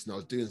dancing, I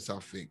was doing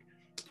something,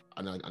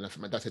 and I think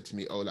my dad said to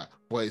me, "Oh, like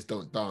boys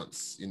don't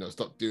dance, you know,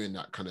 stop doing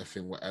that kind of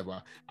thing,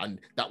 whatever." And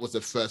that was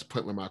the first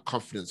point where my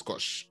confidence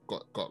got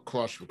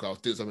crushed, because I was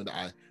doing something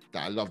that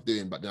I love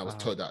doing, but then I was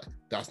told that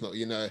that's not,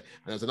 you know. And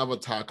there's another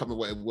time, I can't remember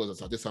what it was,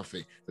 so I did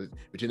something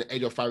between the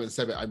age of 5 and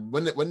 7. And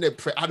when they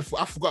pray, I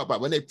forgot about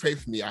it. When they prayed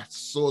for me, I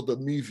saw the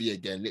movie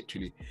again,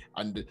 literally.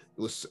 And it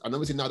was, and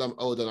obviously now that I'm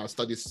older and I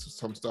studied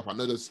some stuff, I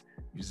know those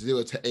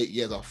 0 to 8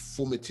 years are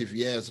formative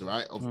years,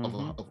 right, of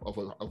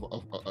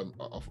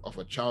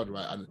a child,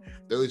 right? And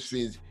those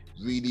things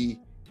really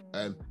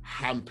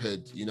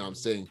hampered, you know what I'm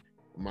saying,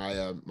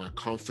 my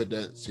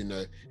confidence, you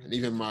know, and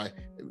even my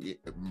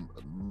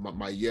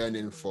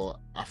yearning for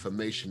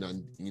affirmation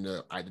and, you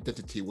know,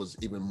 identity was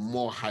even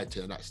more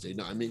heightened at that stage, you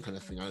know what I mean, kind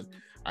of thing. And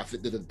I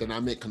think that the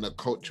dynamic and the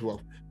culture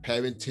of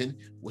parenting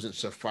wasn't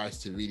suffice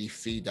to really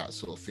feed that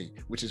sort of thing,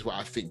 which is what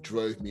I think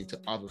drove me into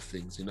other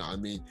things, you know what I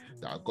mean,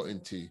 that I got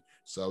into.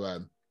 So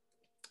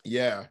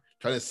yeah,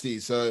 trying to see.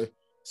 So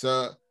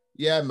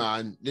yeah,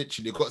 man,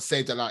 literally got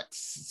saved at like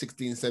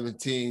 16,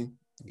 17,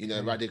 you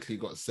know, radically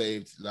got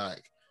saved,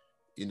 like,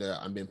 you know,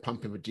 I've been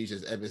pumping with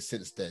Jesus ever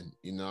since then,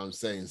 you know what I'm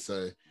saying?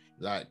 So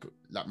like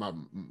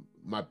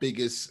my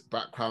biggest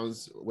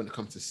backgrounds when it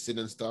comes to sin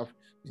and stuff,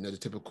 you know, the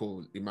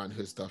typical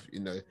manhood stuff, you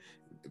know,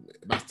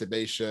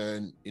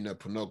 masturbation, you know,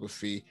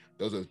 pornography,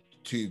 those are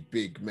two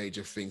big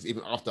major things.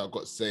 Even after I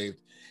got saved,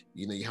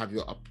 you know, you have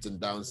your ups and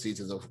down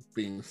seasons of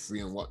being free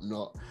and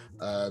whatnot.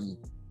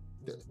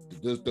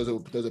 Those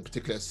are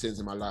particular sins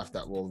in my life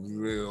that were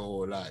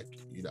real, like,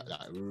 you know,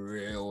 like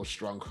real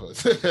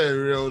strongholds,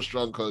 real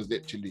strongholds,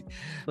 literally.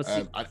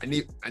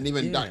 And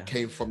even that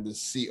came from the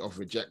seat of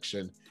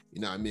rejection,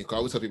 you know what I mean? Because I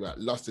always tell people that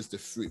lust is the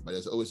fruit, but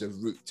there's always a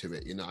root to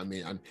it, you know what I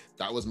mean? And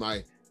that was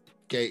my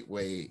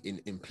gateway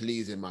in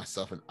pleasing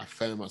myself and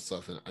affirming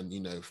myself and you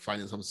know,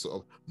 finding some sort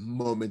of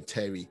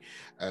momentary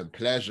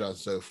pleasure and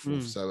so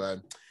forth. So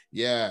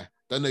yeah,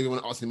 don't know if you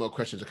want to ask me more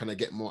questions to kind of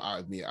get more out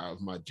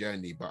of my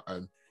journey, but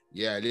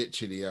yeah,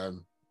 literally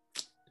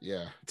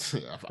yeah.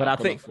 But I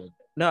think do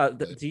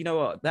you know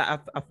what,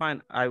 that I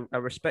find I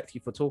respect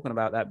you for talking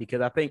about that,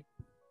 because I think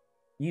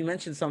you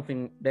mentioned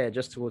something there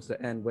just towards the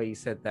end where you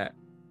said that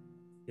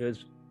it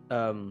was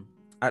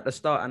at the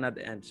start and at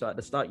the end. So at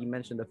the start you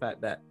mentioned the fact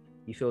that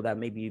you feel that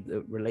maybe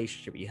the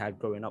relationship you had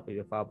growing up with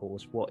your father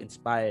was what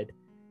inspired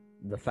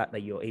the fact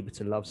that you're able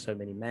to love so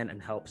many men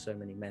and help so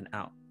many men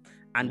out.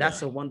 And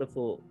that's a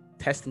wonderful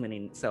testimony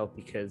in itself,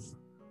 because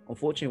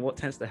unfortunately what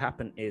tends to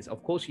happen is,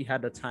 of course, you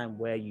had a time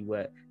where you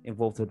were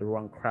involved with the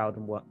wrong crowd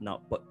and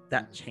whatnot, but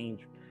that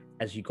changed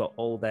as you got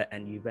older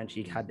and you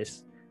eventually had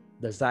this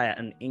desire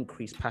and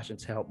increased passion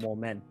to help more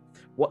men.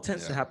 What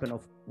tends to happen,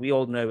 we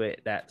all know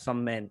it, that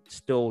some men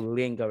still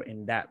linger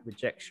in that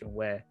rejection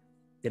where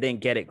they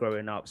didn't get it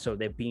growing up, so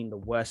they're being the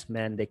worst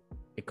men they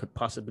could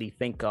possibly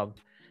think of,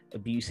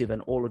 abusive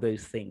and all of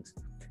those things.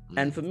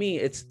 And for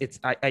me,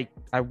 I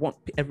want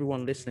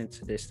everyone listening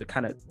to this to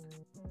kind of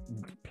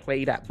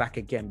play that back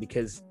again,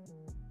 because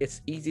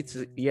it's easy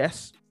to,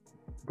 yes,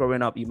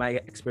 growing up you might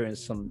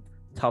experience some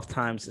tough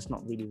times, it's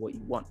not really what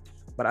you want,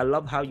 but I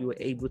love how you were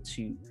able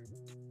to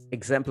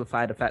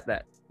exemplify the fact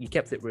that you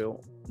kept it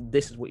real.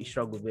 This is what you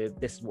struggled with,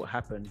 this is what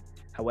happened,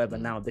 however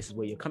now this is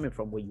where you're coming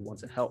from, where you want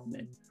to help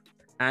men.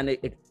 And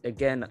it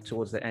again,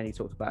 towards the end, he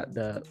talked about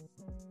the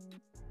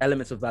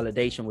elements of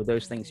validation with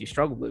those things you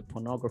struggle with,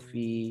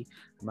 pornography,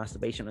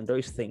 masturbation, and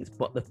those things.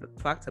 But the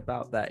fact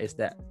about that is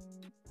that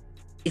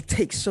it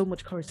takes so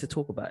much courage to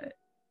talk about it.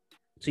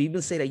 To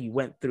even say that you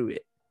went through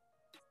it.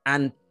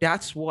 And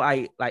that's what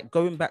I like,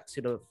 going back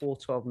to the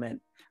 412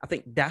 men. I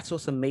think that's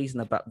what's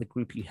amazing about the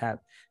group you have.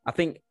 I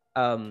think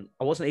I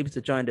wasn't able to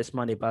join this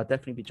Monday, but I'll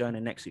definitely be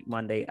joining next week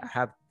Monday.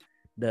 I'm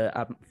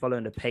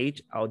following the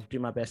page. I'll do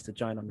my best to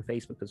join on the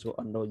Facebook as well,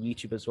 on the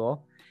YouTube as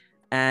well.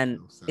 And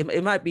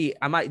it might be,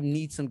 I might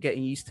need some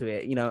getting used to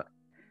it, you know,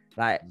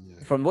 like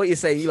from what you're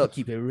saying, you lot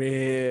keep it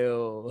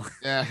real.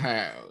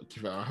 Yeah,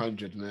 keep it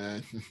 100,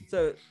 man.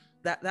 So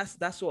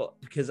that's what,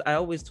 because I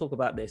always talk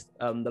about this.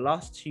 The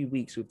last 2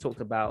 weeks we've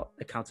talked about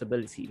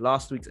accountability.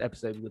 Last week's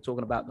episode we were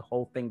talking about the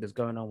whole thing that's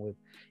going on with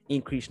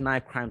increased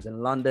knife crimes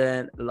in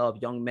London. A lot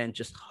of young men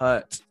just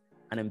hurt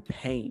and in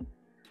pain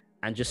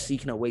and just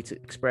seeking a way to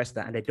express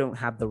that, and they don't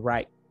have the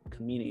right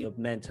community of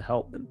men to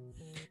help them.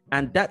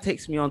 And that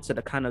takes me on to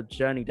the kind of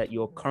journey that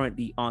you're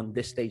currently on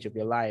this stage of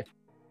your life.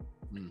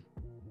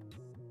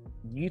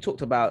 You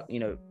talked about, you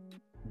know,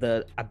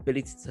 the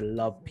ability to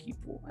love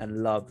people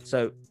and love.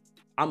 So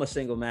I'm a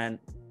single man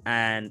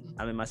and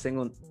I'm in my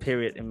single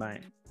period in my,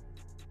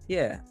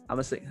 I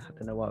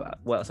don't know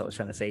what else I was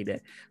trying to say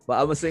there,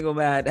 but I'm a single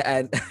man.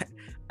 And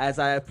as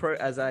I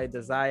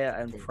desire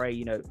and pray,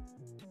 you know,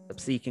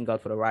 seeking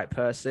God for the right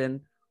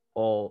person,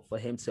 or for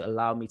him to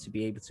allow me to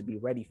be able to be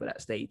ready for that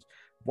stage.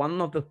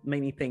 One of the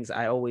many things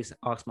I always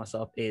ask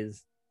myself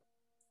is,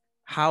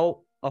 how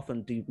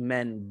often do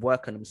men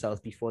work on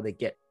themselves before they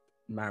get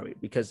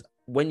married? Because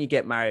when you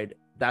get married,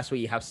 that's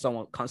where you have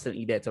someone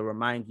constantly there to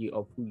remind you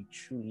of who you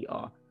truly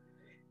are.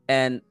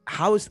 And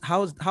how was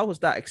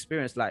that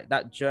experience, like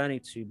that journey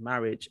to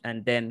marriage,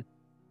 and then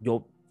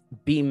you're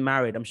being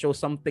married? I'm sure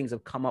some things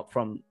have come up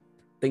from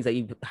things that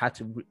you've had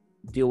to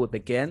deal with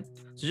again.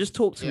 So just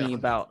talk to me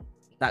about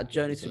that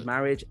journey to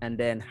marriage and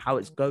then how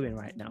it's going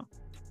right now.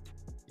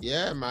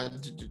 Yeah,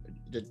 man,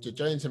 the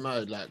journey to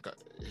marriage, like,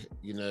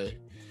 you know,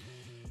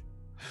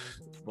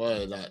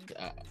 boy, like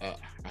I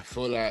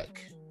feel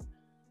like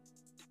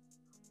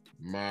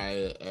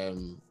my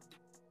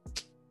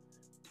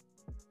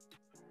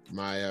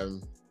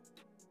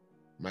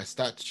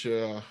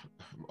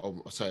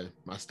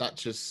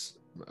status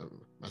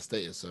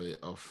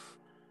of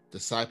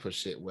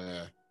discipleship,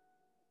 where,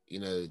 you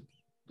know,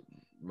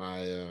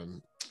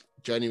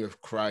 journey with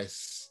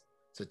Christ,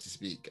 so to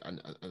speak,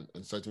 and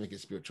so to make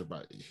it spiritual,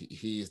 but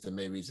he is the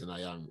main reason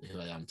I am who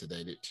I am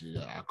today. Literally,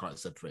 I can't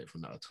separate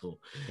from that at all.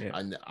 Yeah.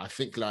 And I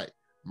think like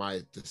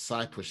my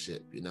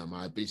discipleship,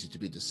 my ability to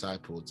be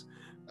discipled,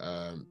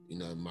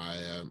 my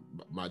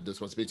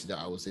responsibility that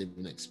I was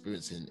even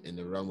experiencing in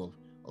the realm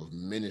of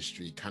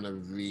ministry kind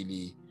of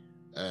really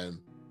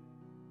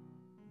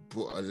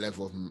brought a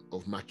level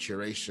of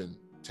maturation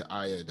to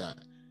Aya that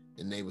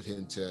enabled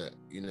him to,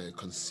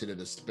 consider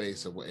the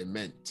space of what it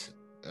meant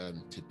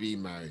to be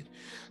married.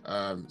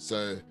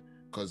 So,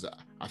 because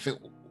I think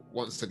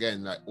once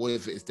again, like all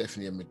of it is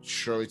definitely a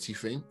maturity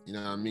thing, you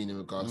know what I mean, in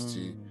regards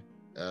to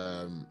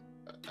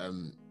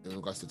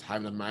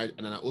time of marriage.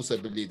 And then I also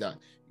believe that,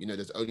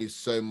 there's only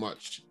so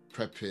much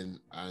prepping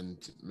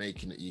and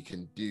making that you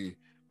can do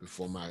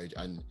before marriage,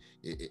 and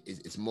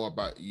it's more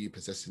about you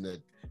possessing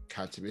the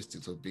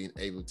characteristics of being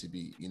able to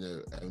be,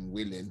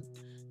 willing,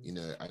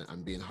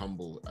 and being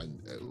humble,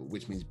 and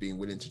which means being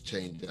willing to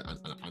change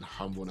and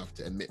humble enough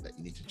to admit that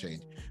you need to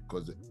change,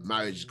 because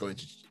marriage is going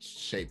to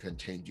shape and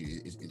change you.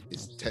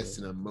 It's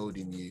testing and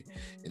molding you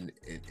in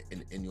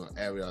your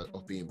area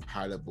of being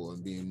palatable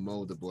and being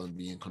moldable and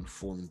being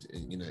conformed,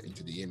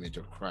 into the image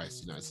of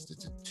Christ. It's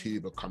the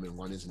two becoming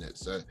one, isn't it?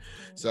 So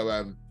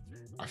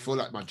I feel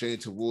like my journey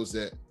towards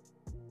it,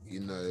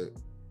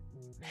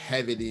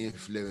 heavily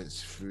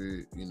influenced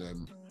through,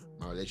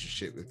 my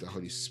relationship with the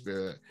Holy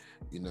Spirit,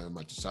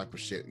 my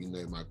discipleship,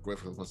 my growth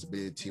and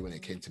responsibility when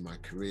it came to my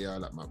career,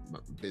 like my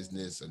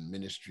business and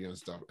ministry and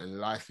stuff, and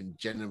life in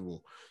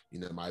general,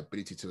 my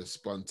ability to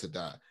respond to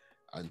that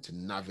and to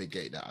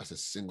navigate that as a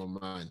single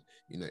man,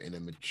 in a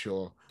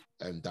mature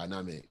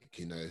dynamic,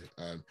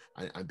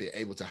 and be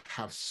able to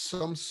have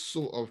some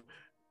sort of,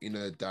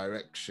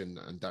 direction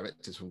and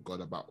directives from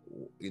God about,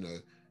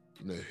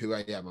 who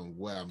I am and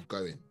where I'm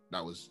going.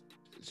 That was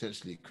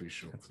essentially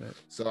crucial.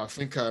 So I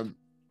think,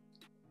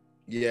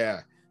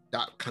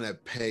 that kind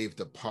of paved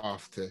the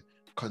path to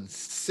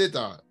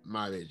consider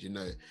marriage,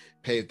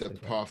 paved the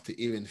path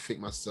to even think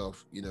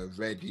myself,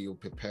 ready or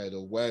prepared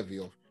or worthy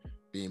of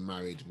being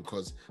married,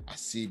 because I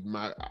see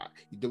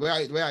the way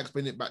I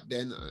explained it back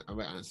then and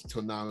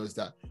until now is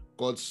that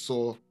God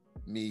saw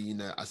me,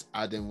 as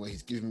Adam, where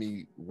he's giving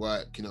me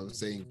work,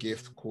 saying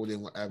gift,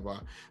 calling, whatever,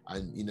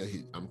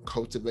 and I'm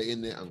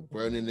cultivating it, I'm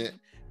growing in it,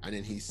 and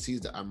then he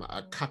sees that I'm at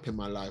a cap in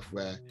my life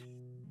where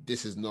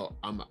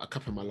I'm a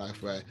cap in my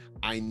life where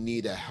I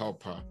need a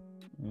helper.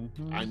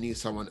 I need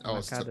someone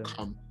else to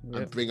come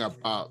and bring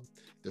about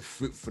the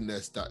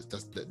fruitfulness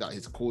that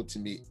he's called to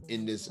me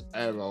in this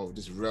era, of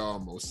this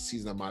realm or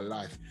season of my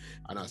life.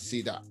 And I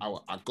see that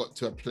I got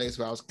to a place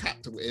where I was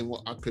capped in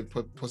what I could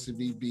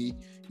possibly be,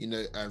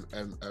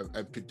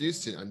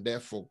 producing, and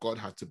therefore God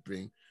had to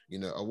bring,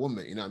 a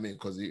woman, you know what I mean?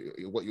 Because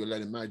what you're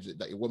learning in marriage is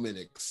that your woman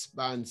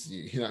expands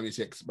you, you know what I mean?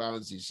 She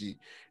expands you, she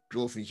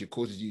draws things, she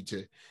causes you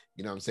to,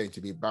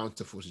 to be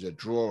bountiful, she's a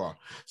drawer.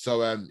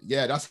 So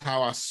that's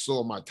how I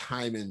saw my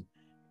time in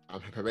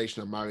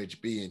preparation of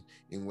marriage being,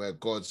 in where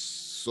God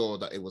saw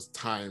that it was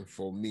time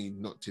for me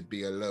not to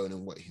be alone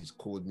in what he's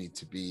called me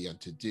to be and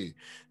to do.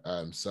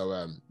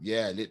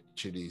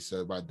 Literally.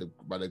 So by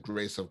the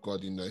grace of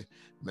God,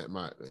 met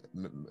my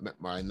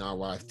now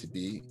wife to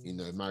be,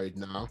 married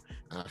now.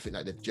 And I think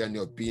that the journey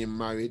of being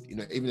married,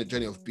 even the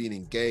journey of being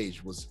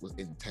engaged was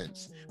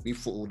intense. We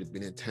thought it would have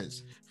been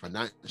intense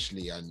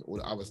financially and all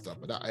the other stuff,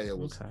 but that area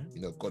was,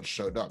 God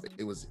showed up.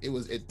 It was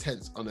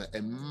intense on an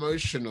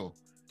emotional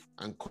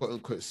and quote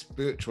unquote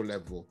spiritual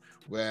level,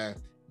 where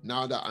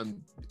now that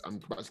I'm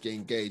about to get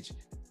engaged,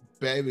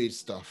 buried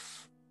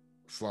stuff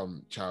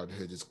from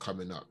childhood is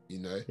coming up.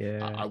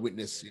 I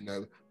witnessed,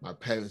 my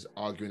parents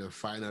arguing and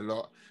fighting a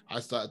lot. I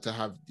started to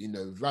have,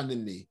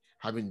 randomly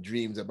having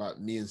dreams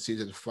about me and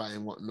Susan fighting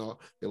and whatnot.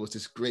 There was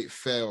this great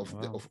fear of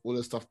all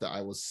the stuff that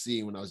I was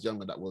seeing when I was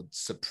younger that was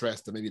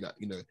suppressed, and maybe that,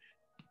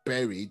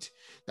 buried,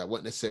 that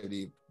weren't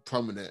necessarily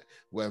prominent,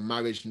 where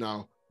marriage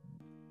now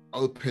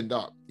opened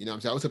up. I'm saying?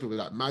 I always tell people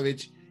that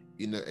marriage,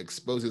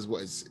 exposes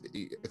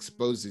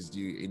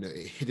you,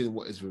 it hidden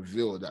what is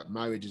revealed. That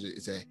marriage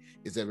is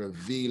a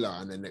revealer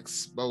and an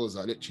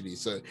exposer, literally.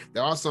 So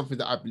there are something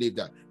that I believe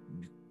that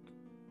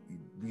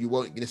you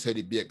won't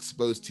necessarily be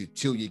exposed to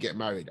till you get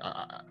married.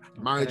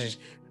 Marriage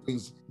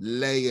brings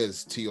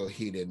layers to your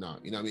healing now.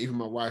 Even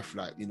my wife,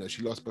 like,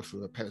 she lost both of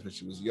her parents when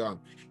she was young.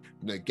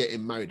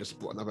 Getting married just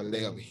brought another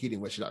layer of healing,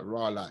 where she's like,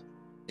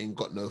 ain't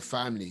got no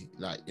family.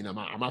 Like,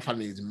 my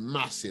family is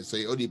massive, so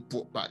it only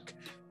brought back,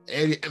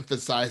 it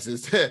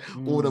emphasizes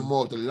all the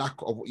more of the lack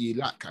of what you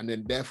lack, and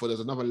then therefore there's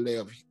another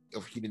layer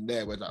of healing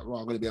there, where like, I'm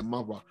going to be a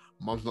mother,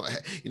 mom's not,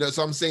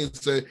 so I'm saying,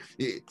 so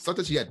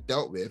something she had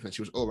dealt with and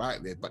she was all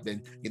right with, but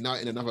then you're now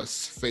in another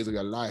phase of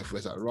your life where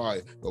it's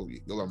like,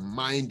 you're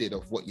reminded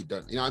of what you've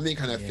done,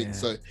 kind of thing.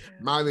 So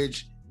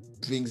marriage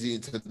brings you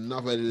into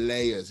another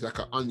layers, like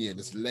an onion.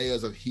 There's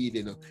layers of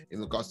healing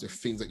in regards to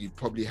things that you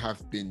probably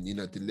have been,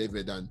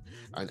 delivered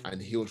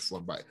and healed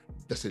from, but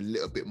just a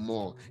little bit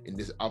more in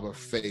this other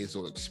phase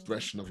or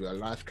expression of your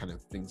life kind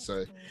of thing.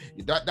 So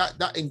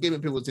that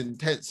engagement period was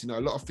intense. You know,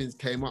 a lot of things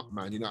came up,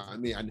 man. You know what I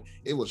mean? And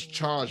it was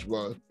charged,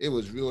 bro. It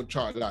was real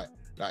charged. Like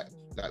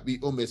we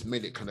almost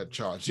made it kind of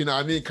charged. You know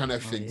what I mean? Kind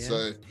of thing. Yeah.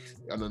 So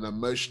on an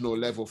emotional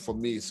level for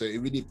me, so it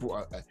really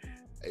brought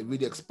it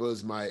really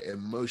exposed my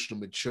emotional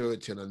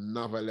maturity on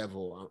another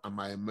level, and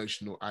my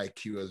emotional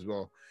IQ as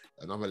well,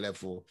 another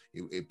level.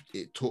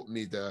 It taught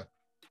me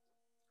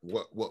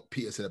what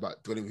Peter said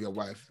about dwelling with your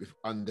wife with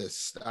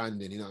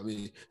understanding. You know what I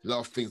mean? A lot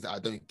of things that I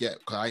don't get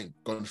because I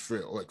ain't gone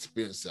through it or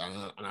experienced it,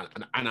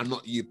 and I'm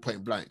not you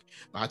point blank.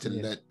 But I had to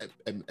learn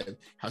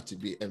how to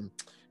be I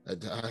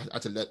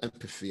had to learn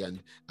empathy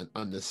and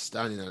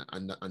understanding,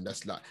 and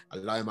that's like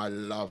allowing my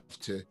love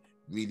to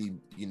really,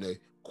 you know,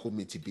 call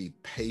me to be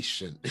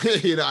patient.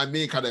 You know what I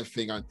mean, kind of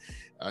thing. And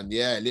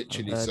yeah,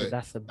 literally. So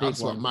that's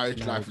what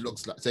marriage life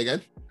looks like. Say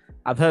again.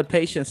 I've heard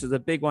patience is a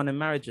big one in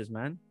marriages,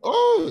 man.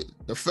 Oh,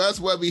 the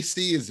first word we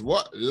see is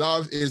what?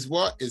 Love is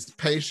what? Is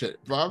patient,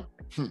 bro.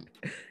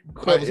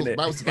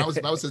 Bible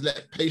says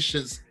let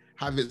patience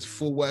have its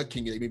full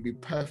working. It may be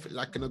perfect.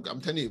 Like,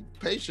 I'm telling you,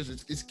 patience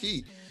is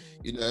key.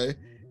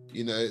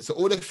 You know, so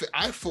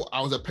I thought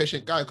I was a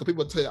patient guy, because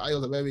people tell you I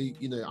was a very,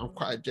 you know, I'm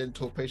quite a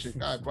gentle, patient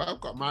guy. But I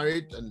got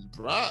married, and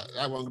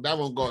that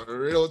one got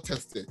real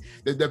tested.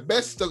 The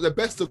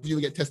best of you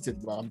will get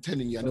tested, bro. I'm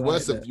telling you, and the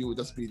worst of you will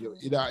just be,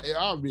 you know,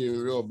 I'll be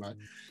real, man.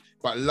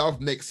 But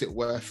love makes it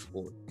worth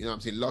all. You know what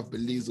I'm saying? Love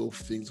believes all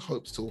things,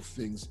 hopes all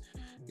things.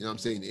 You know what I'm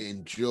saying? It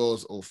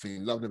endures all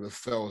things. Love never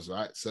fails,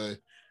 right? So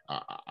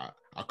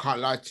I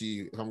can't lie to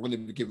you. If I'm going to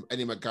be giving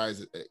any of my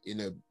guys, you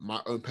know, my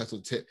own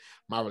personal tip,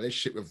 my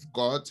relationship with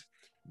God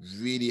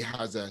really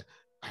has a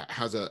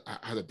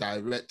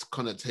direct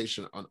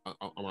connotation on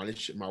my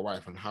relationship with my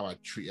wife and how I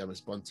treat her and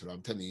respond to her.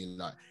 I'm telling you,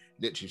 like,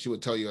 literally, she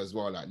would tell you as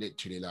well, like,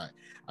 literally, like,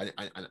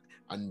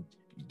 and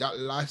that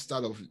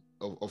lifestyle of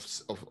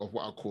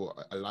what I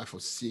call a life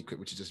of secret,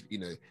 which is just, you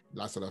know,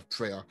 lifestyle of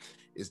prayer,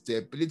 is the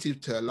ability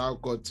to allow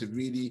God to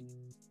really,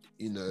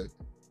 you know,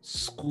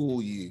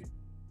 school you,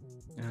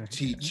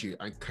 teach you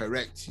and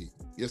correct you.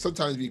 You know,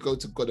 sometimes we go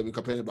to God and we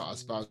complain about our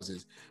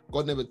spouses.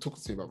 God never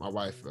talks to me about my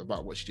wife,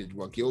 about what she did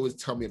wrong. He always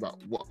tell me about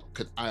what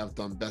could I have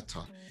done better.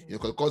 You know,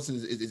 because God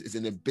is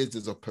in the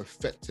business of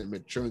perfecting,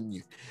 maturing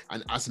you.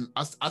 And as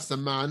a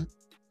man,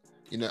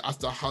 you know, as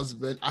the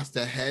husband, as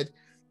the head,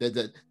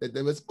 the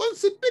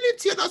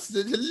responsibility on us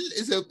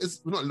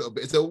is not a little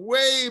bit, it's a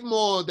way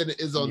more than it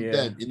is on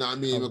them. You know what I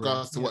mean? In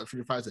regards to what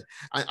Freedom Fighter,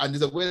 and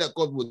there's a way that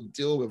God will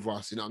deal with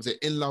us. You know what I'm saying?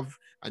 In love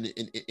and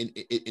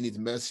in His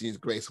mercy and His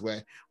grace,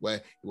 where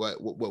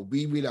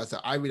we realized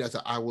that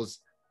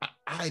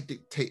I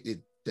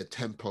dictated the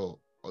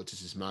tempo of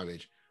this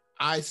marriage.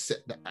 I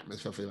set the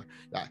atmosphere for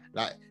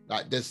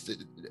like this.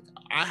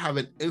 I have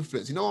an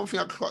influence. You know, one thing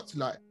I clocked,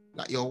 like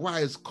your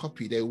wives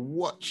copy, they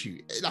watch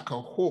you like a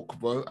hawk,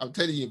 bro. I'm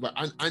telling you, but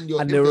and your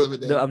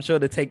I'm sure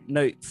they take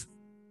notes.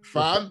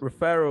 Fam,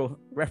 referral.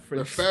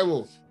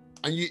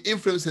 And you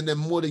influencing them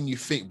more than you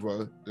think,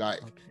 bro. Like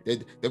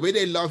the way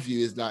they love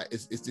you is like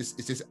it's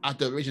this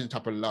adoration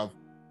type of love,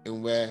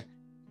 and where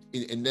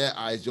in their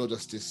eyes you're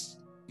just this,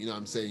 you know what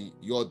I'm saying,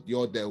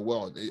 you're their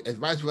world. It's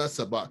vice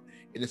versa, but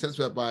in a sense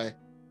whereby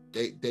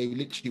they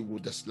literally will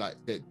just like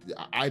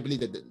I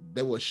believe that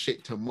they will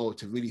shape to mold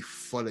to really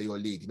follow your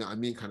lead, you know what I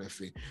mean, kind of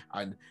thing.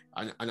 And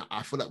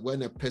I feel like we're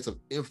in a place of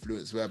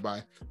influence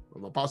whereby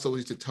my pastor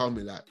always used to tell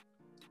me, like,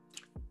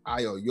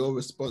 Ayo, your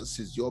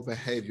responses, your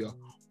behavior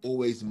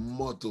always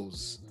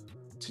models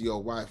to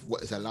your wife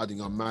what is allowed in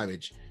your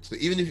marriage. So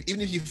even if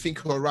you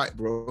think you're right,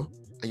 bro,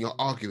 and you're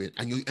arguing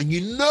and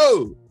you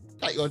know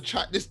that you're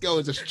this girl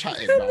is just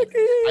chatting, man,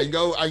 and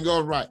go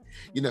right.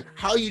 You know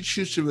how you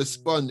choose to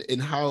respond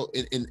in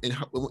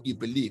what you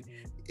believe.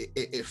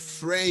 It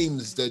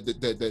frames the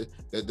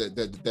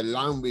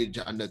language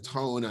and the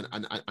tone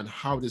and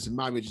how this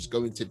marriage is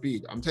going to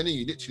be. I'm telling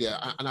you, literally,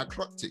 and I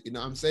clocked it. You know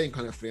what I'm saying,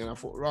 kind of thing. And I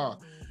thought, rah,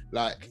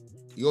 like,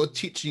 you're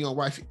teaching your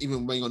wife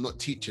even when you're not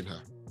teaching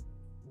her.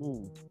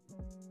 Ooh.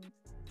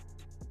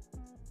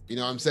 You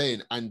know what I'm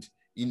saying? And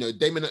you know,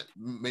 they may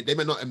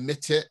not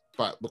admit it,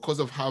 but because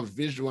of how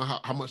visual,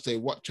 how much they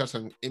watch us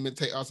and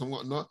imitate us and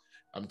whatnot,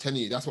 I'm telling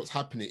you, that's what's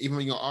happening. Even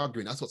when you're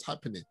arguing, that's what's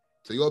happening.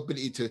 So your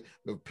ability to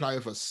reply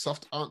with a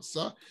soft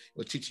answer,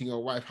 you're teaching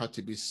your wife how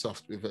to be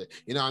soft with it.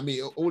 You know what I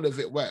mean? All of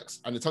it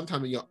works. And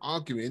sometimes when you're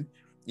arguing,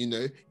 you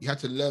know, you have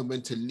to learn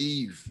when to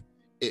leave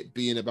it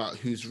being about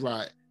who's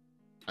right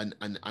and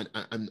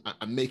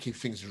making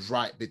things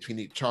right between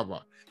each other.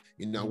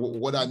 You know,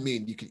 what I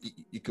mean?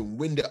 You can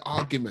win the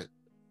argument,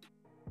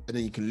 and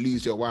then you can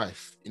lose your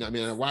wife. You know what I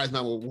mean? And a wise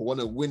man will want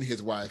to win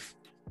his wife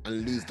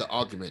and lose the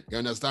argument. You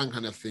understand,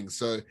 kind of thing.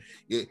 So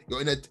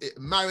you're in a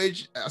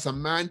marriage as a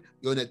man,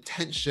 you're in a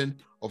tension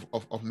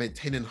of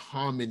maintaining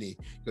harmony.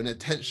 You're in a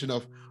tension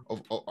of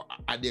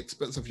at the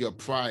expense of your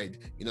pride,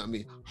 you know what I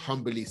mean,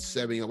 humbly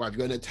serving your wife.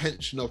 You're in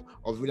attention of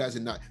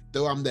realizing that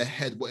though I'm the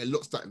head, what it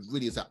looks like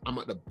really is that I'm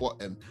at the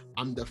bottom.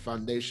 I'm the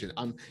foundation.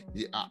 I'm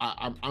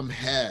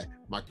here.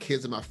 My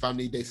kids and my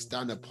family, they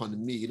stand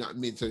upon me. You know what I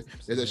mean? So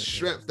there's a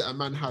strength that a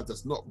man has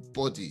that's not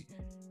body,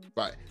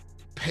 but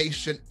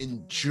patient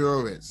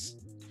endurance,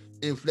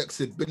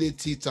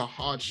 inflexibility to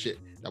hardship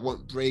that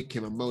won't break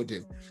him and mold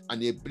him,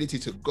 and the ability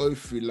to go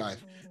through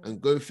life and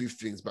go through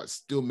things, but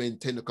still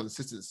maintain the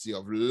consistency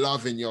of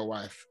loving your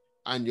wife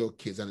and your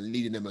kids and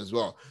leading them as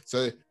well.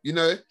 So, you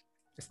know,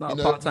 it's not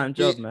a part-time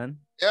job, man.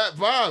 Yeah,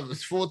 bruv,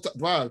 it's full-time,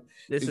 bruv.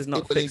 This is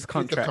not fixed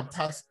contract.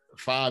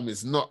 Fam,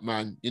 it's not,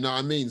 man. You know what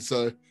I mean?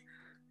 So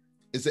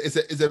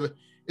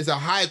it's a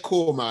high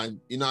call, man.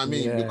 You know what I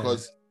mean? Yeah.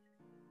 Because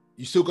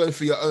you're still going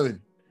for your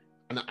own,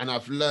 and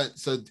I've learned.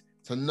 So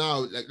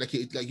now, like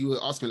you were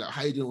asking, like,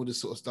 how you doing all this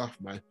sort of stuff,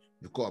 man?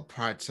 You've got to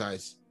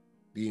prioritize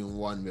being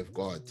one with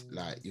God.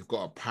 Like, you've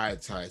got to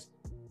prioritize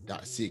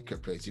that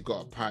secret place. You've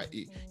got to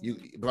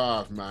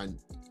bruv, man.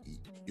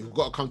 You've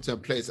got to come to a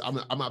place. I'm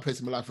at a place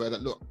in my life where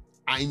that, look,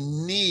 I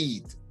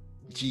need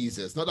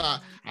Jesus. Not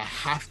that I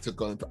have to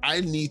go and pray.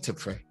 I need to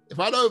pray. If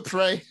I don't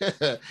pray,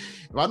 if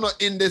I'm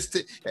not in this,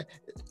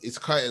 it's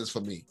curtains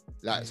for me.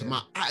 Like, so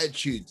my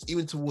attitudes,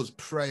 even towards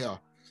prayer,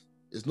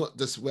 is not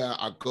just where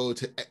I go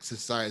to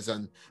exercise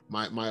and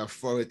my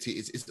authority.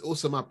 It's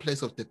also my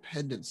place of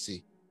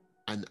dependency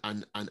and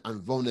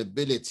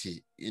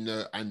vulnerability, you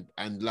know,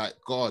 and like,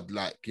 God,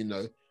 like, you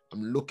know,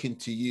 I'm looking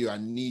to you. I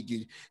need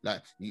you.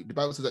 Like, the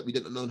Bible says that we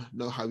don't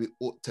know how we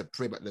ought to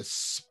pray, but the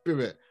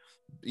Spirit,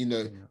 you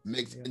know,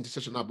 makes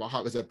intercession on our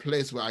heart. There's a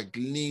place where I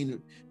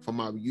glean from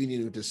my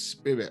union with the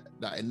Spirit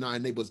that it now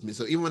enables me.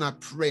 So even when I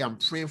pray, I'm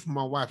praying for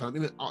my wife, and I'm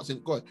even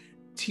asking God,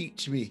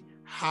 teach me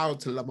how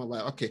to love my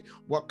wife. Okay,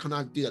 what can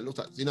I do that looks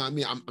like, you know what I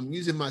mean? I'm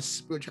using my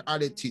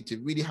spirituality to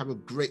really have a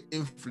great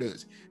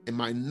influence in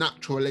my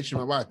natural relation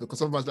with my wife, because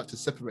some of us like to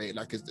separate.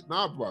 Like,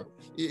 nah, bro.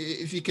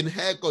 If you can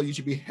hear God, you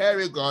should be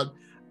hearing God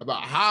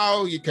about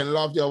how you can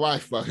love your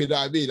wife, bro. You know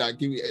what I mean? Like,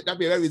 that'd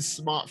be a very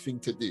smart thing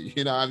to do.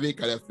 You know what I mean?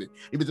 Kind of thing.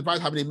 You'd be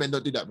surprised how many men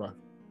don't do that, bro.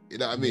 You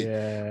know what I mean?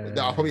 Yeah.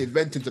 They are probably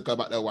inventing to go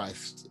about their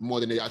wives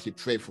more than they actually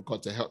pray for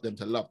God to help them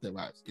to love their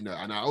wives. You know,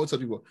 and I always tell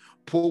people,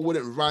 Paul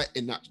wouldn't write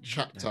in that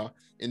chapter,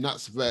 in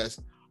that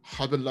verse,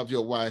 husband love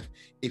your wife,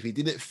 if he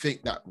didn't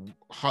think that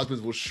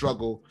husbands will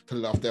struggle to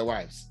love their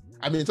wives.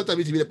 I mean, sometimes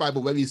we read the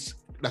Bible where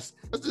that's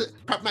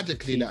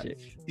pragmatically that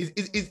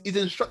he's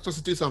instructs us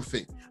to do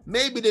something.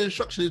 Maybe the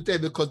instruction is there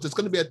because there's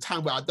going to be a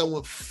time where I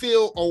don't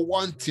feel or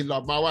want to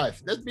love my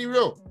wife. Let's be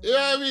real. You know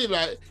what I mean?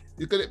 Like,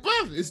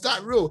 it's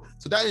that real.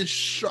 So that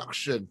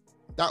instruction,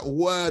 that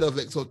word of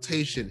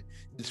exhortation,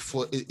 is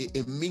for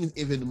it means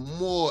even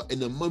more in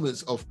the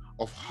moments of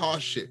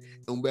hardship,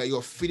 and where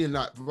you're feeling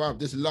like, bro,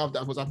 this love that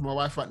I'm supposed to have for my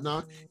wife right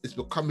now is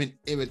becoming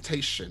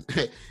irritation.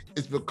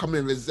 It's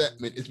becoming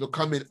resentment. It's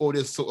becoming all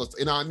this sort of,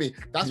 you know what I mean?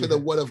 That's where the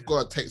word of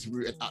God takes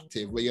root and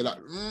active, where you're like,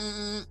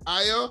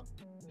 Ayo,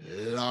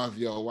 love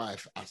your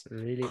wife as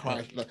really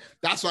Christ.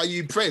 That's why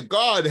you pray,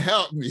 God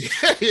help me.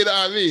 You know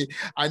what I mean?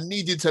 I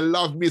need you to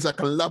love me so I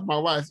can love my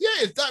wife. Yeah,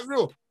 it's that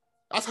real.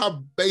 That's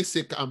how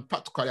basic and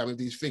practical I am with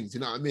these things. You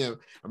know what I mean?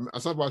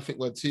 Some people think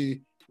we're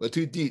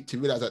too deep to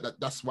realize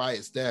that's why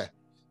it's there.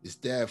 It's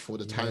there for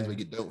the times where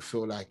you don't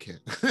feel like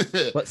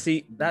it. But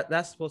see,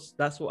 that's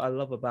what I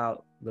love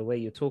about the way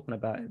you're talking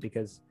about it,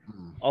 because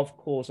of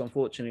course,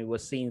 unfortunately, we're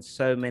seeing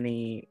so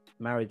many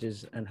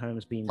marriages and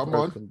homes being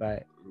broken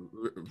by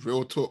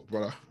real talk,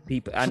 brother.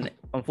 People, and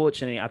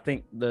unfortunately, I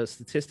think the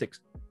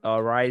statistics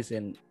are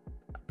rising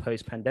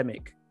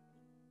post-pandemic.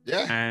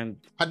 Yeah, and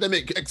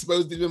pandemic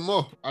exposed even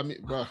more. I mean,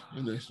 bro,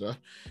 you know, sir.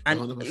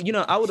 And you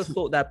know, I would have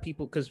thought that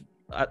people, because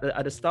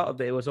at the start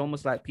of it was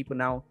almost like people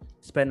now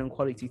spending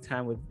quality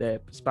time with their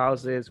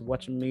spouses,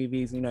 watching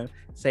movies, you know,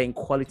 saying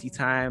quality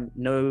time,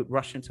 no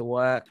rushing to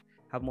work,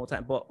 have more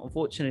time. But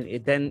unfortunately,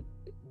 it then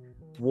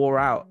wore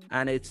out.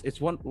 And it's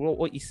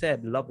what you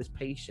said, love is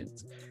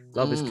patient,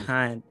 love is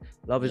kind,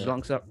 love is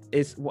long suffering.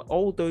 It's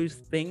all those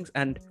things.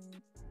 And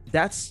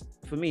that's,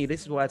 for me,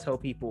 this is why I tell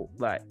people,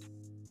 like,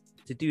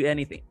 to do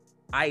anything,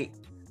 I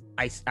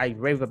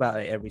rave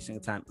about it every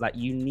single time. Like,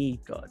 you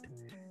need God.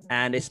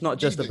 And it's not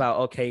just about,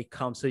 okay,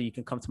 come so you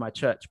can come to my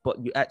church,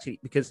 but you actually,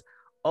 because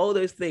all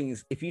those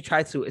things, if you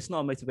try to, it's not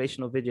a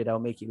motivational video that will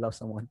make you love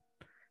someone.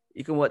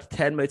 You can watch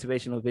 10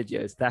 motivational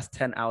videos. That's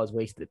 10 hours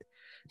wasted.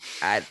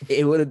 And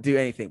it wouldn't do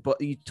anything.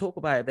 But you talk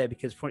about it there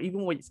because from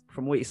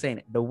what you're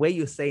saying, the way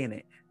you're saying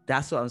it,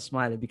 that's what I'm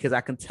smiling, because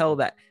I can tell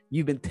that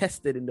you've been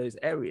tested in those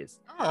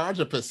areas.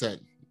 100%.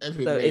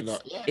 So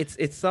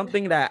it's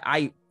something that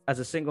I, as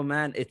a single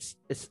man, it's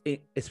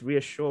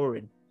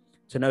reassuring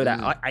to know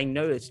that I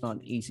know it's not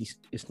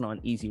an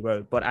easy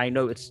road, but I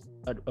know it's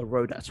a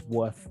road that's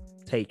worth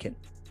taking.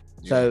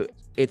 Yeah. So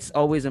it's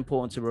always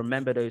important to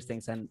remember those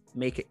things and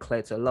make it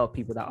clear to a lot of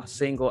people that are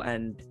single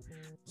and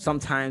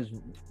sometimes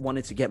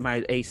wanting to get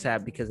married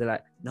ASAP because they're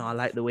like, no, I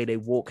like the way they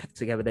walk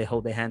together, they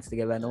hold their hands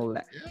together and all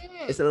that.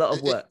 Yeah. It's a lot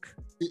of work.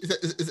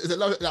 It's a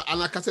lot, and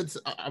like I said,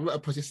 I'm not a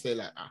person to say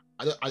like,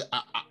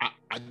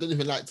 I don't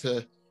even like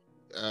to.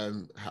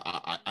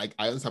 I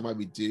understand why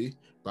we do,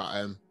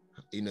 but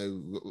you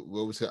know, we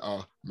always say,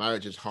 "Oh,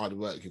 marriage is hard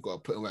work. You've got to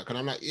put in work," and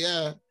I'm like,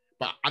 yeah,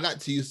 but I like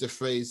to use the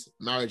phrase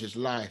 "marriage is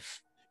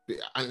life,"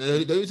 and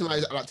the reason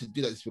why I like to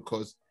do that is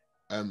because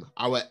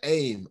our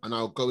aim and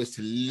our goal is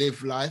to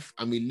live life,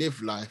 and we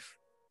live life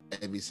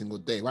every single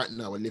day. Right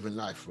now, we're living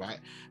life, right?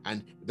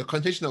 And the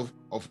connotation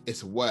of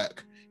it's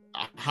work.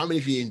 How many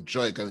of you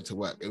enjoy going to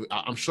work?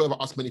 I'm sure if I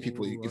ask many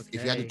people, if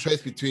you had a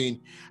choice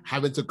between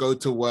having to go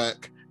to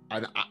work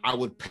and I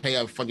would pay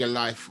and fund your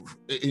life,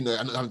 you know,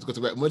 and not having to go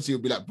to work, most of you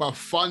would be like, "But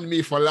fund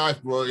me for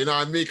life, bro." You know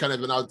what I mean? Kind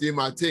of, and I'll do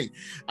my thing.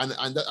 And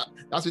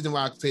that's the reason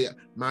why I say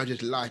marriage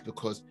is life,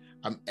 because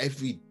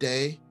every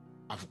day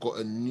I've got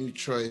a new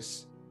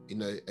choice, you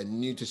know, a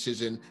new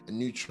decision, a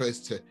new choice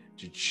to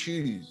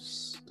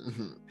choose.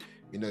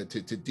 You know,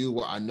 to do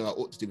what I know I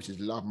ought to do, which is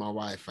love my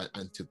wife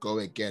and to go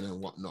again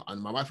and whatnot.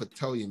 And my wife would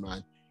tell you,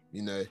 man,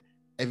 you know,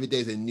 every day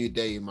is a new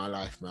day in my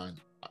life, man.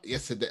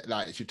 Yesterday,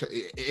 like,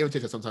 it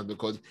irritates her sometimes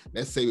because,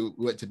 let's say we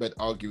went to bed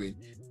arguing.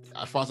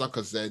 As far as I'm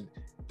concerned,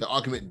 the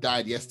argument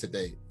died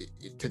yesterday.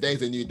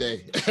 Today's a new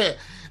day.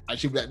 And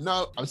she'd be like,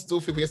 "No, I'm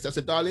still thinking yesterday." I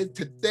said, "Darling,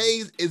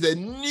 today is a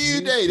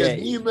new day.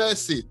 There's new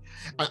mercy."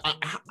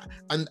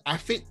 And I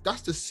think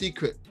that's the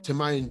secret to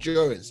my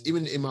endurance,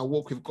 even in my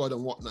walk with God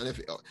and whatnot,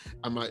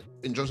 and my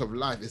endurance of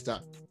life, is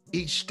that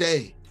each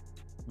day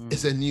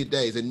is a new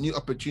day, it's a new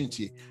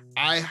opportunity.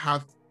 I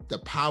have the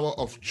power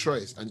of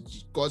choice, and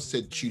God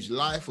said, "Choose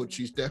life or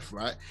choose death,"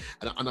 right?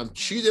 And I'm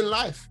choosing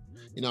life.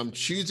 You know, I'm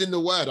choosing the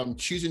word, I'm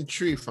choosing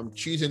truth, I'm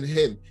choosing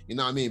him, you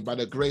know what I mean, by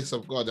the grace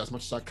of God, as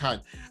much as I can.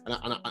 And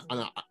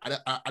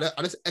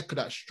I just echo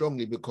that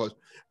strongly, because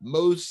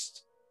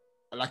most,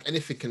 like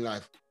anything in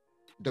life,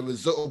 the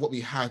result of what we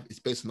have is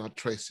based on our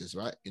choices,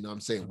 right? You know what I'm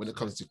saying? When it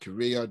comes to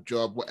career,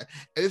 job,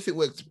 everything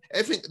works,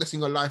 everything that's in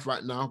your life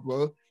right now,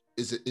 bro,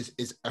 is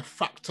a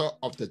factor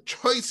of the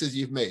choices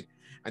you've made.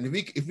 And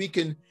if we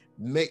can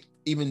make,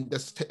 even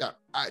just take that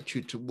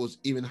attitude towards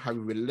even how we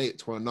relate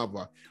to one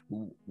another,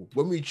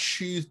 when we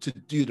choose to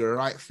do the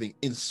right thing,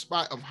 in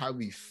spite of how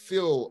we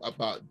feel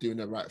about doing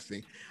the right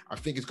thing, I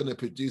think it's going to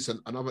produce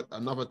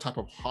another type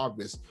of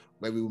harvest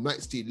where we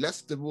might see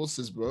less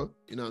divorces, bro,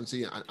 you know what I'm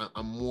saying,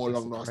 and more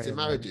long-lasting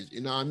marriages,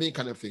 you know what I mean,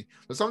 kind of thing.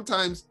 But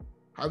sometimes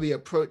how we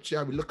approach it,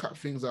 how we look at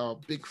things are a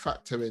big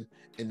factor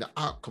in the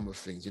outcome of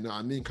things, you know what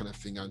I mean, kind of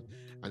thing.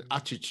 And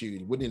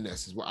attitude,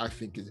 willingness is what I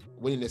think is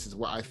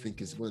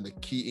one of the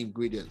key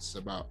ingredients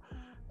about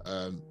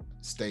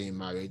staying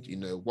married. You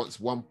know, once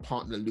one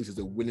partner loses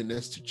the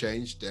willingness to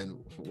change, then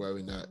we're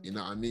in a, you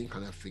know what I mean,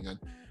 kind of thing. And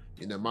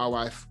you know, my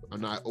wife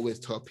and I always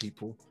tell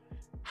people,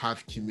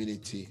 have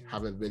community,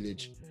 have a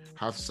village,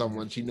 have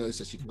someone. She knows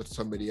that she can go to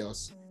somebody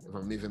else. If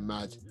I'm moving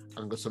mad, I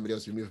can go to somebody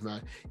else who move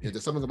mad. You know,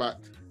 there's something about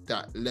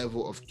that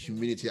level of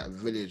community, that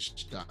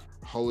village, that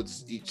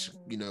holds each,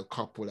 you know,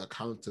 couple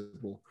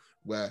accountable,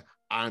 where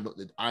I'm not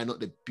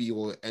the be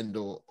all end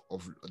all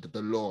of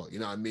the law, you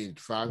know what I mean,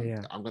 fam?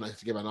 Yeah. I'm gonna have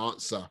to give an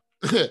answer.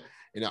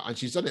 You know, and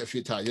she's done it a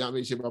few times, you know what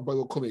I mean? My boy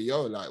will come in,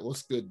 "Yo, like,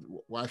 what's good?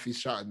 Wifey's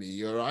shouting me,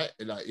 you all right?"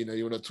 And like, you know,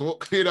 "You want to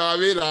talk?" You know what I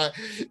mean? Like,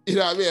 you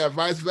know what I mean? And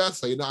vice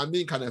versa, you know what I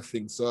mean, kind of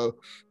thing. So,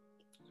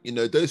 you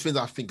know, those things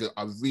I think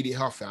are really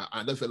healthy.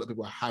 I don't feel like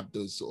people have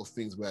those sort of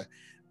things where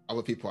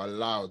other people are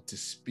allowed to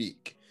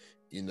speak,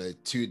 you know,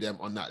 to them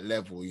on that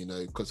level, you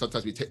know, because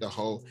sometimes we take the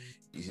whole,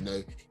 you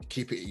know,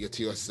 keep it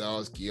to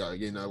yourselves,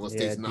 you know, what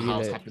stays in the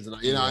house happens, and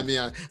you know what I mean.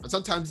 And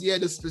sometimes,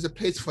 there's a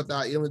place for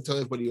that. You don't want to tell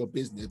everybody your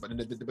business, but in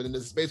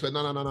the space where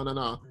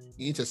no,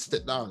 you need to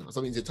sit down.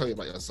 Something to tell you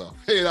about yourself.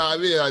 You know what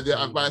I mean?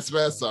 And vice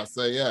versa.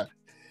 So yeah.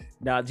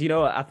 Now, do you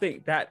know what? I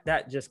think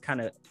that just kind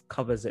of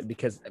covers it,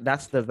 because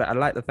I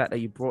like the fact that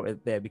you brought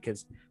it there,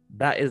 because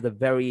that is the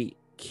very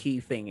key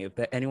thing. If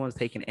anyone's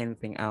taking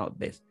anything out of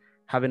this,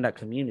 having that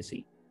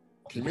community,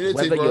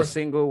 whether you're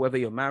single, whether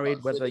you're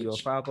married, whether you're a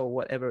father,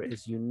 whatever it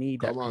is, you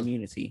need that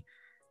community.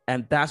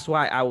 And that's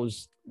why I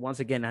was, once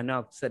again, I know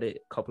I've said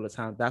it a couple of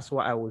times, that's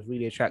why I was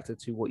really attracted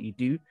to what you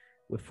do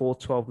with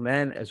 412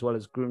 Men, as well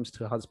as Grooms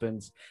to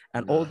Husbands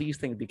and all these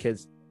things,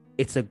 because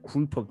it's a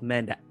group of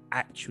men that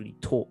actually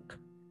talk.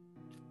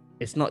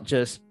 It's not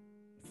just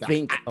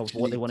think of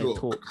what they want to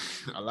talk.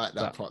 I like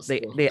that part.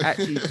 They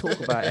actually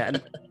talk about it,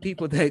 and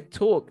people don't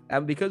talk,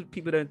 and because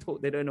people don't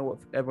talk, they don't know what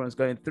everyone's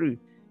going through.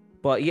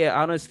 But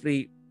yeah,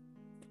 honestly,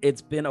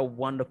 it's been a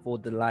wonderful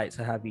delight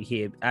to have you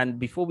here. And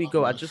before we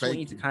go, I just want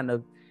you to kind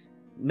of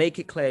make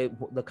it clear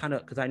the kind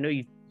of, because I know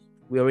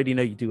we already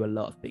know you do a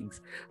lot of things.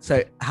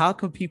 So how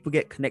can people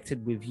get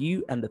connected with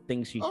you and the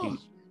things you do?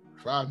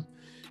 Fam.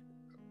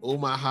 All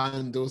my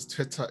handles,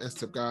 Twitter,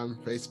 Instagram,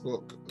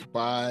 Facebook,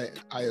 by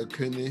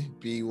Ayokunu,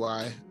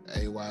 BYAYOKUNU.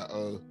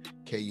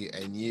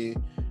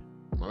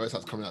 My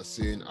website's coming out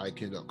soon,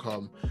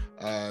 ayokunu.com.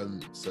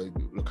 So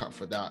look out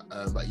for that.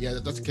 But yeah,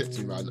 that's a kick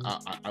to me, man.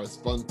 I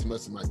respond to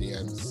most of my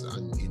DMs,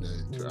 and you know,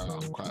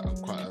 I'm quite a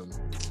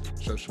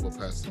sociable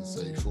person,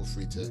 so feel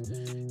free to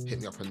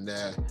hit me up on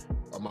there.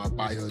 on my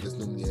bio, there's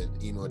normally an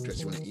email address.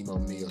 You want to email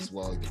me as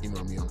well, you can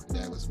email me on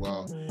there as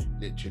well.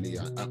 Literally,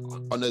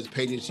 on those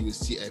pages, you will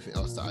see everything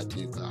else that I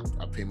do.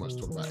 I pretty much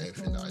talk about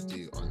everything that I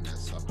do on there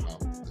somehow,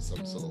 in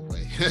some sort of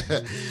way.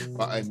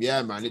 But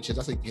yeah, man, literally,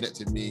 that's what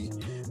connected me.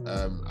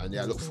 And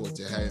yeah, I look forward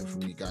to hearing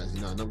from you guys.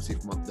 You know, and obviously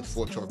from the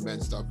 412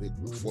 Men stuff,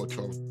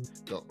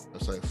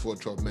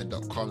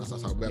 412men.com. That's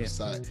our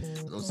website.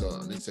 And also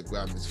on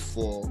Instagram is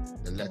 4,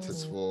 the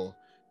letters 4,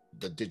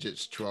 the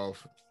digits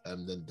 12,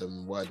 and then the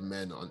word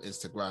men on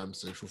Instagram.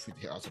 So feel free to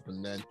hit us up,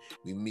 and then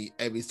we meet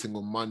every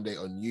single Monday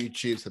on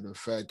YouTube,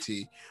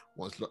 7:30.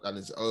 Once lockdown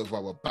is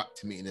over, we're back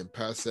to meeting in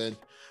person.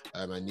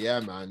 And yeah,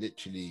 man,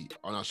 literally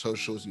on our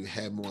socials, you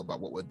hear more about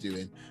what we're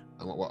doing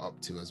and what we're up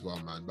to as well,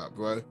 man. But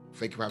bro,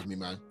 thank you for having me,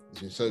 man.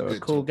 It's been so You're good.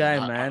 a cool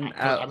guy, man.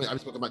 I've been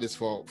talking about this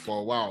for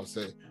a while,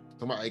 so talking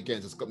about it again,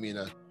 it's got me in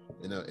a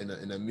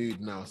mood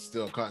now.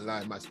 Still, can't lie.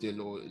 I might do a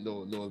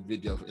little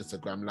video for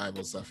Instagram live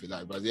or something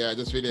like. But yeah,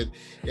 just feeling,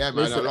 yeah,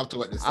 man. Listen, I love to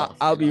work this stuff.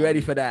 I'll be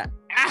ready for that.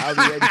 I'll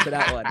be ready for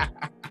that one.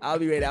 I'll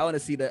be ready. I want to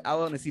see the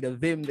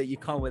vim that you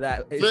come with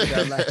that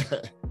Instagram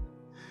live.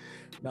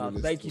 No,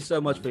 thank you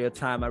so much for your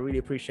time. I really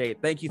appreciate it.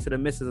 Thank you to the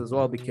missus as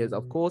well, because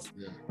of course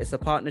it's a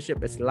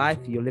partnership, it's life,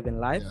 you're living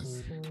life.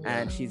 Yes.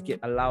 And she's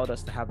allowed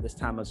us to have this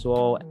time as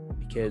well,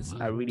 because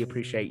I really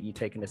appreciate you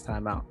taking this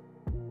time out.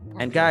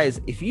 And guys,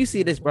 if you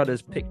see this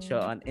brother's picture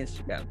on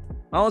Instagram,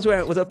 I was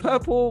wearing, it was a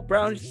purple,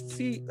 brown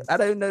suit. I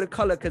don't know the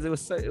color because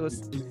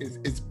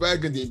it's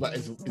burgundy, but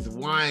it's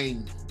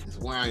wine. It's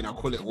wine. I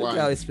call it wine.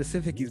 Look how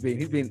specific he's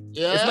been.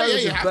 Yeah, it's not you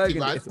just have burgundy,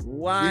 to, man. It's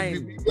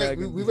wine.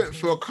 We went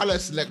through a color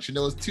selection.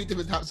 There was 2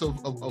 different types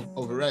of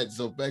reds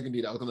of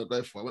burgundy that I was gonna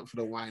go for. I went for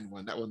the wine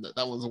one. That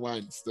one's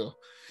wine still.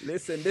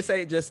 Listen, this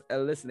ain't just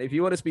listen. If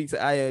you want to speak to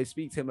Ayo,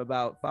 speak to him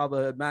about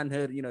fatherhood,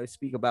 manhood. You know,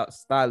 speak about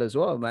style as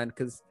well, man.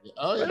 Because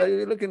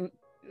you're looking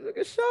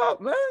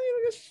sharp, man.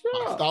 You looking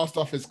sharp. Style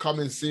stuff is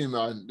coming soon,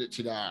 man.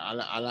 Literally,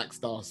 I like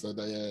style. So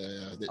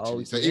yeah.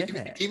 Literally. So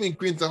even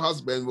Green to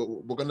Husband,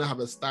 we're gonna have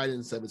a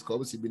styling service. Cause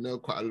obviously we know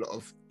quite a lot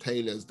of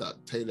tailors that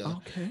tailor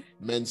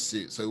men's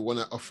suits. So we want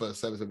to offer a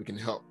service where we can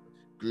help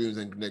grooms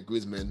and their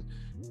groomsmen,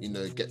 you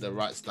know, get the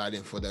right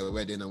styling for their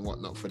wedding and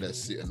whatnot for their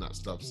suit and that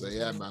stuff. So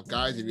yeah, man,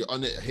 guys, if you're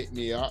on it, hit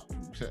me up,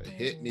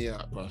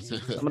 bro. Some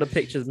of the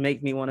pictures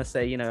make me want to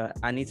say, you know,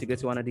 I need to go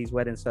to one of these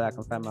weddings so I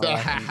can find my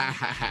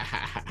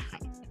wife.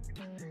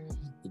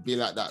 It'd be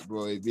like that,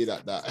 bro. It'd be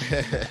like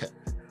that.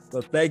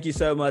 Well, thank you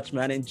so much,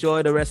 man.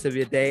 Enjoy the rest of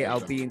your day. I'll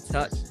be in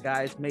touch,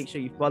 guys. Make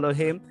sure you follow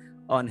him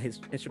on his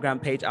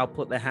Instagram page. I'll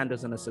put the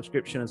handles in the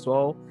subscription as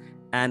well.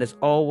 And as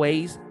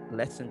always,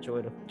 let's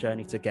enjoy the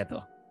journey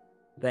together.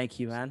 Thank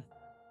you, man.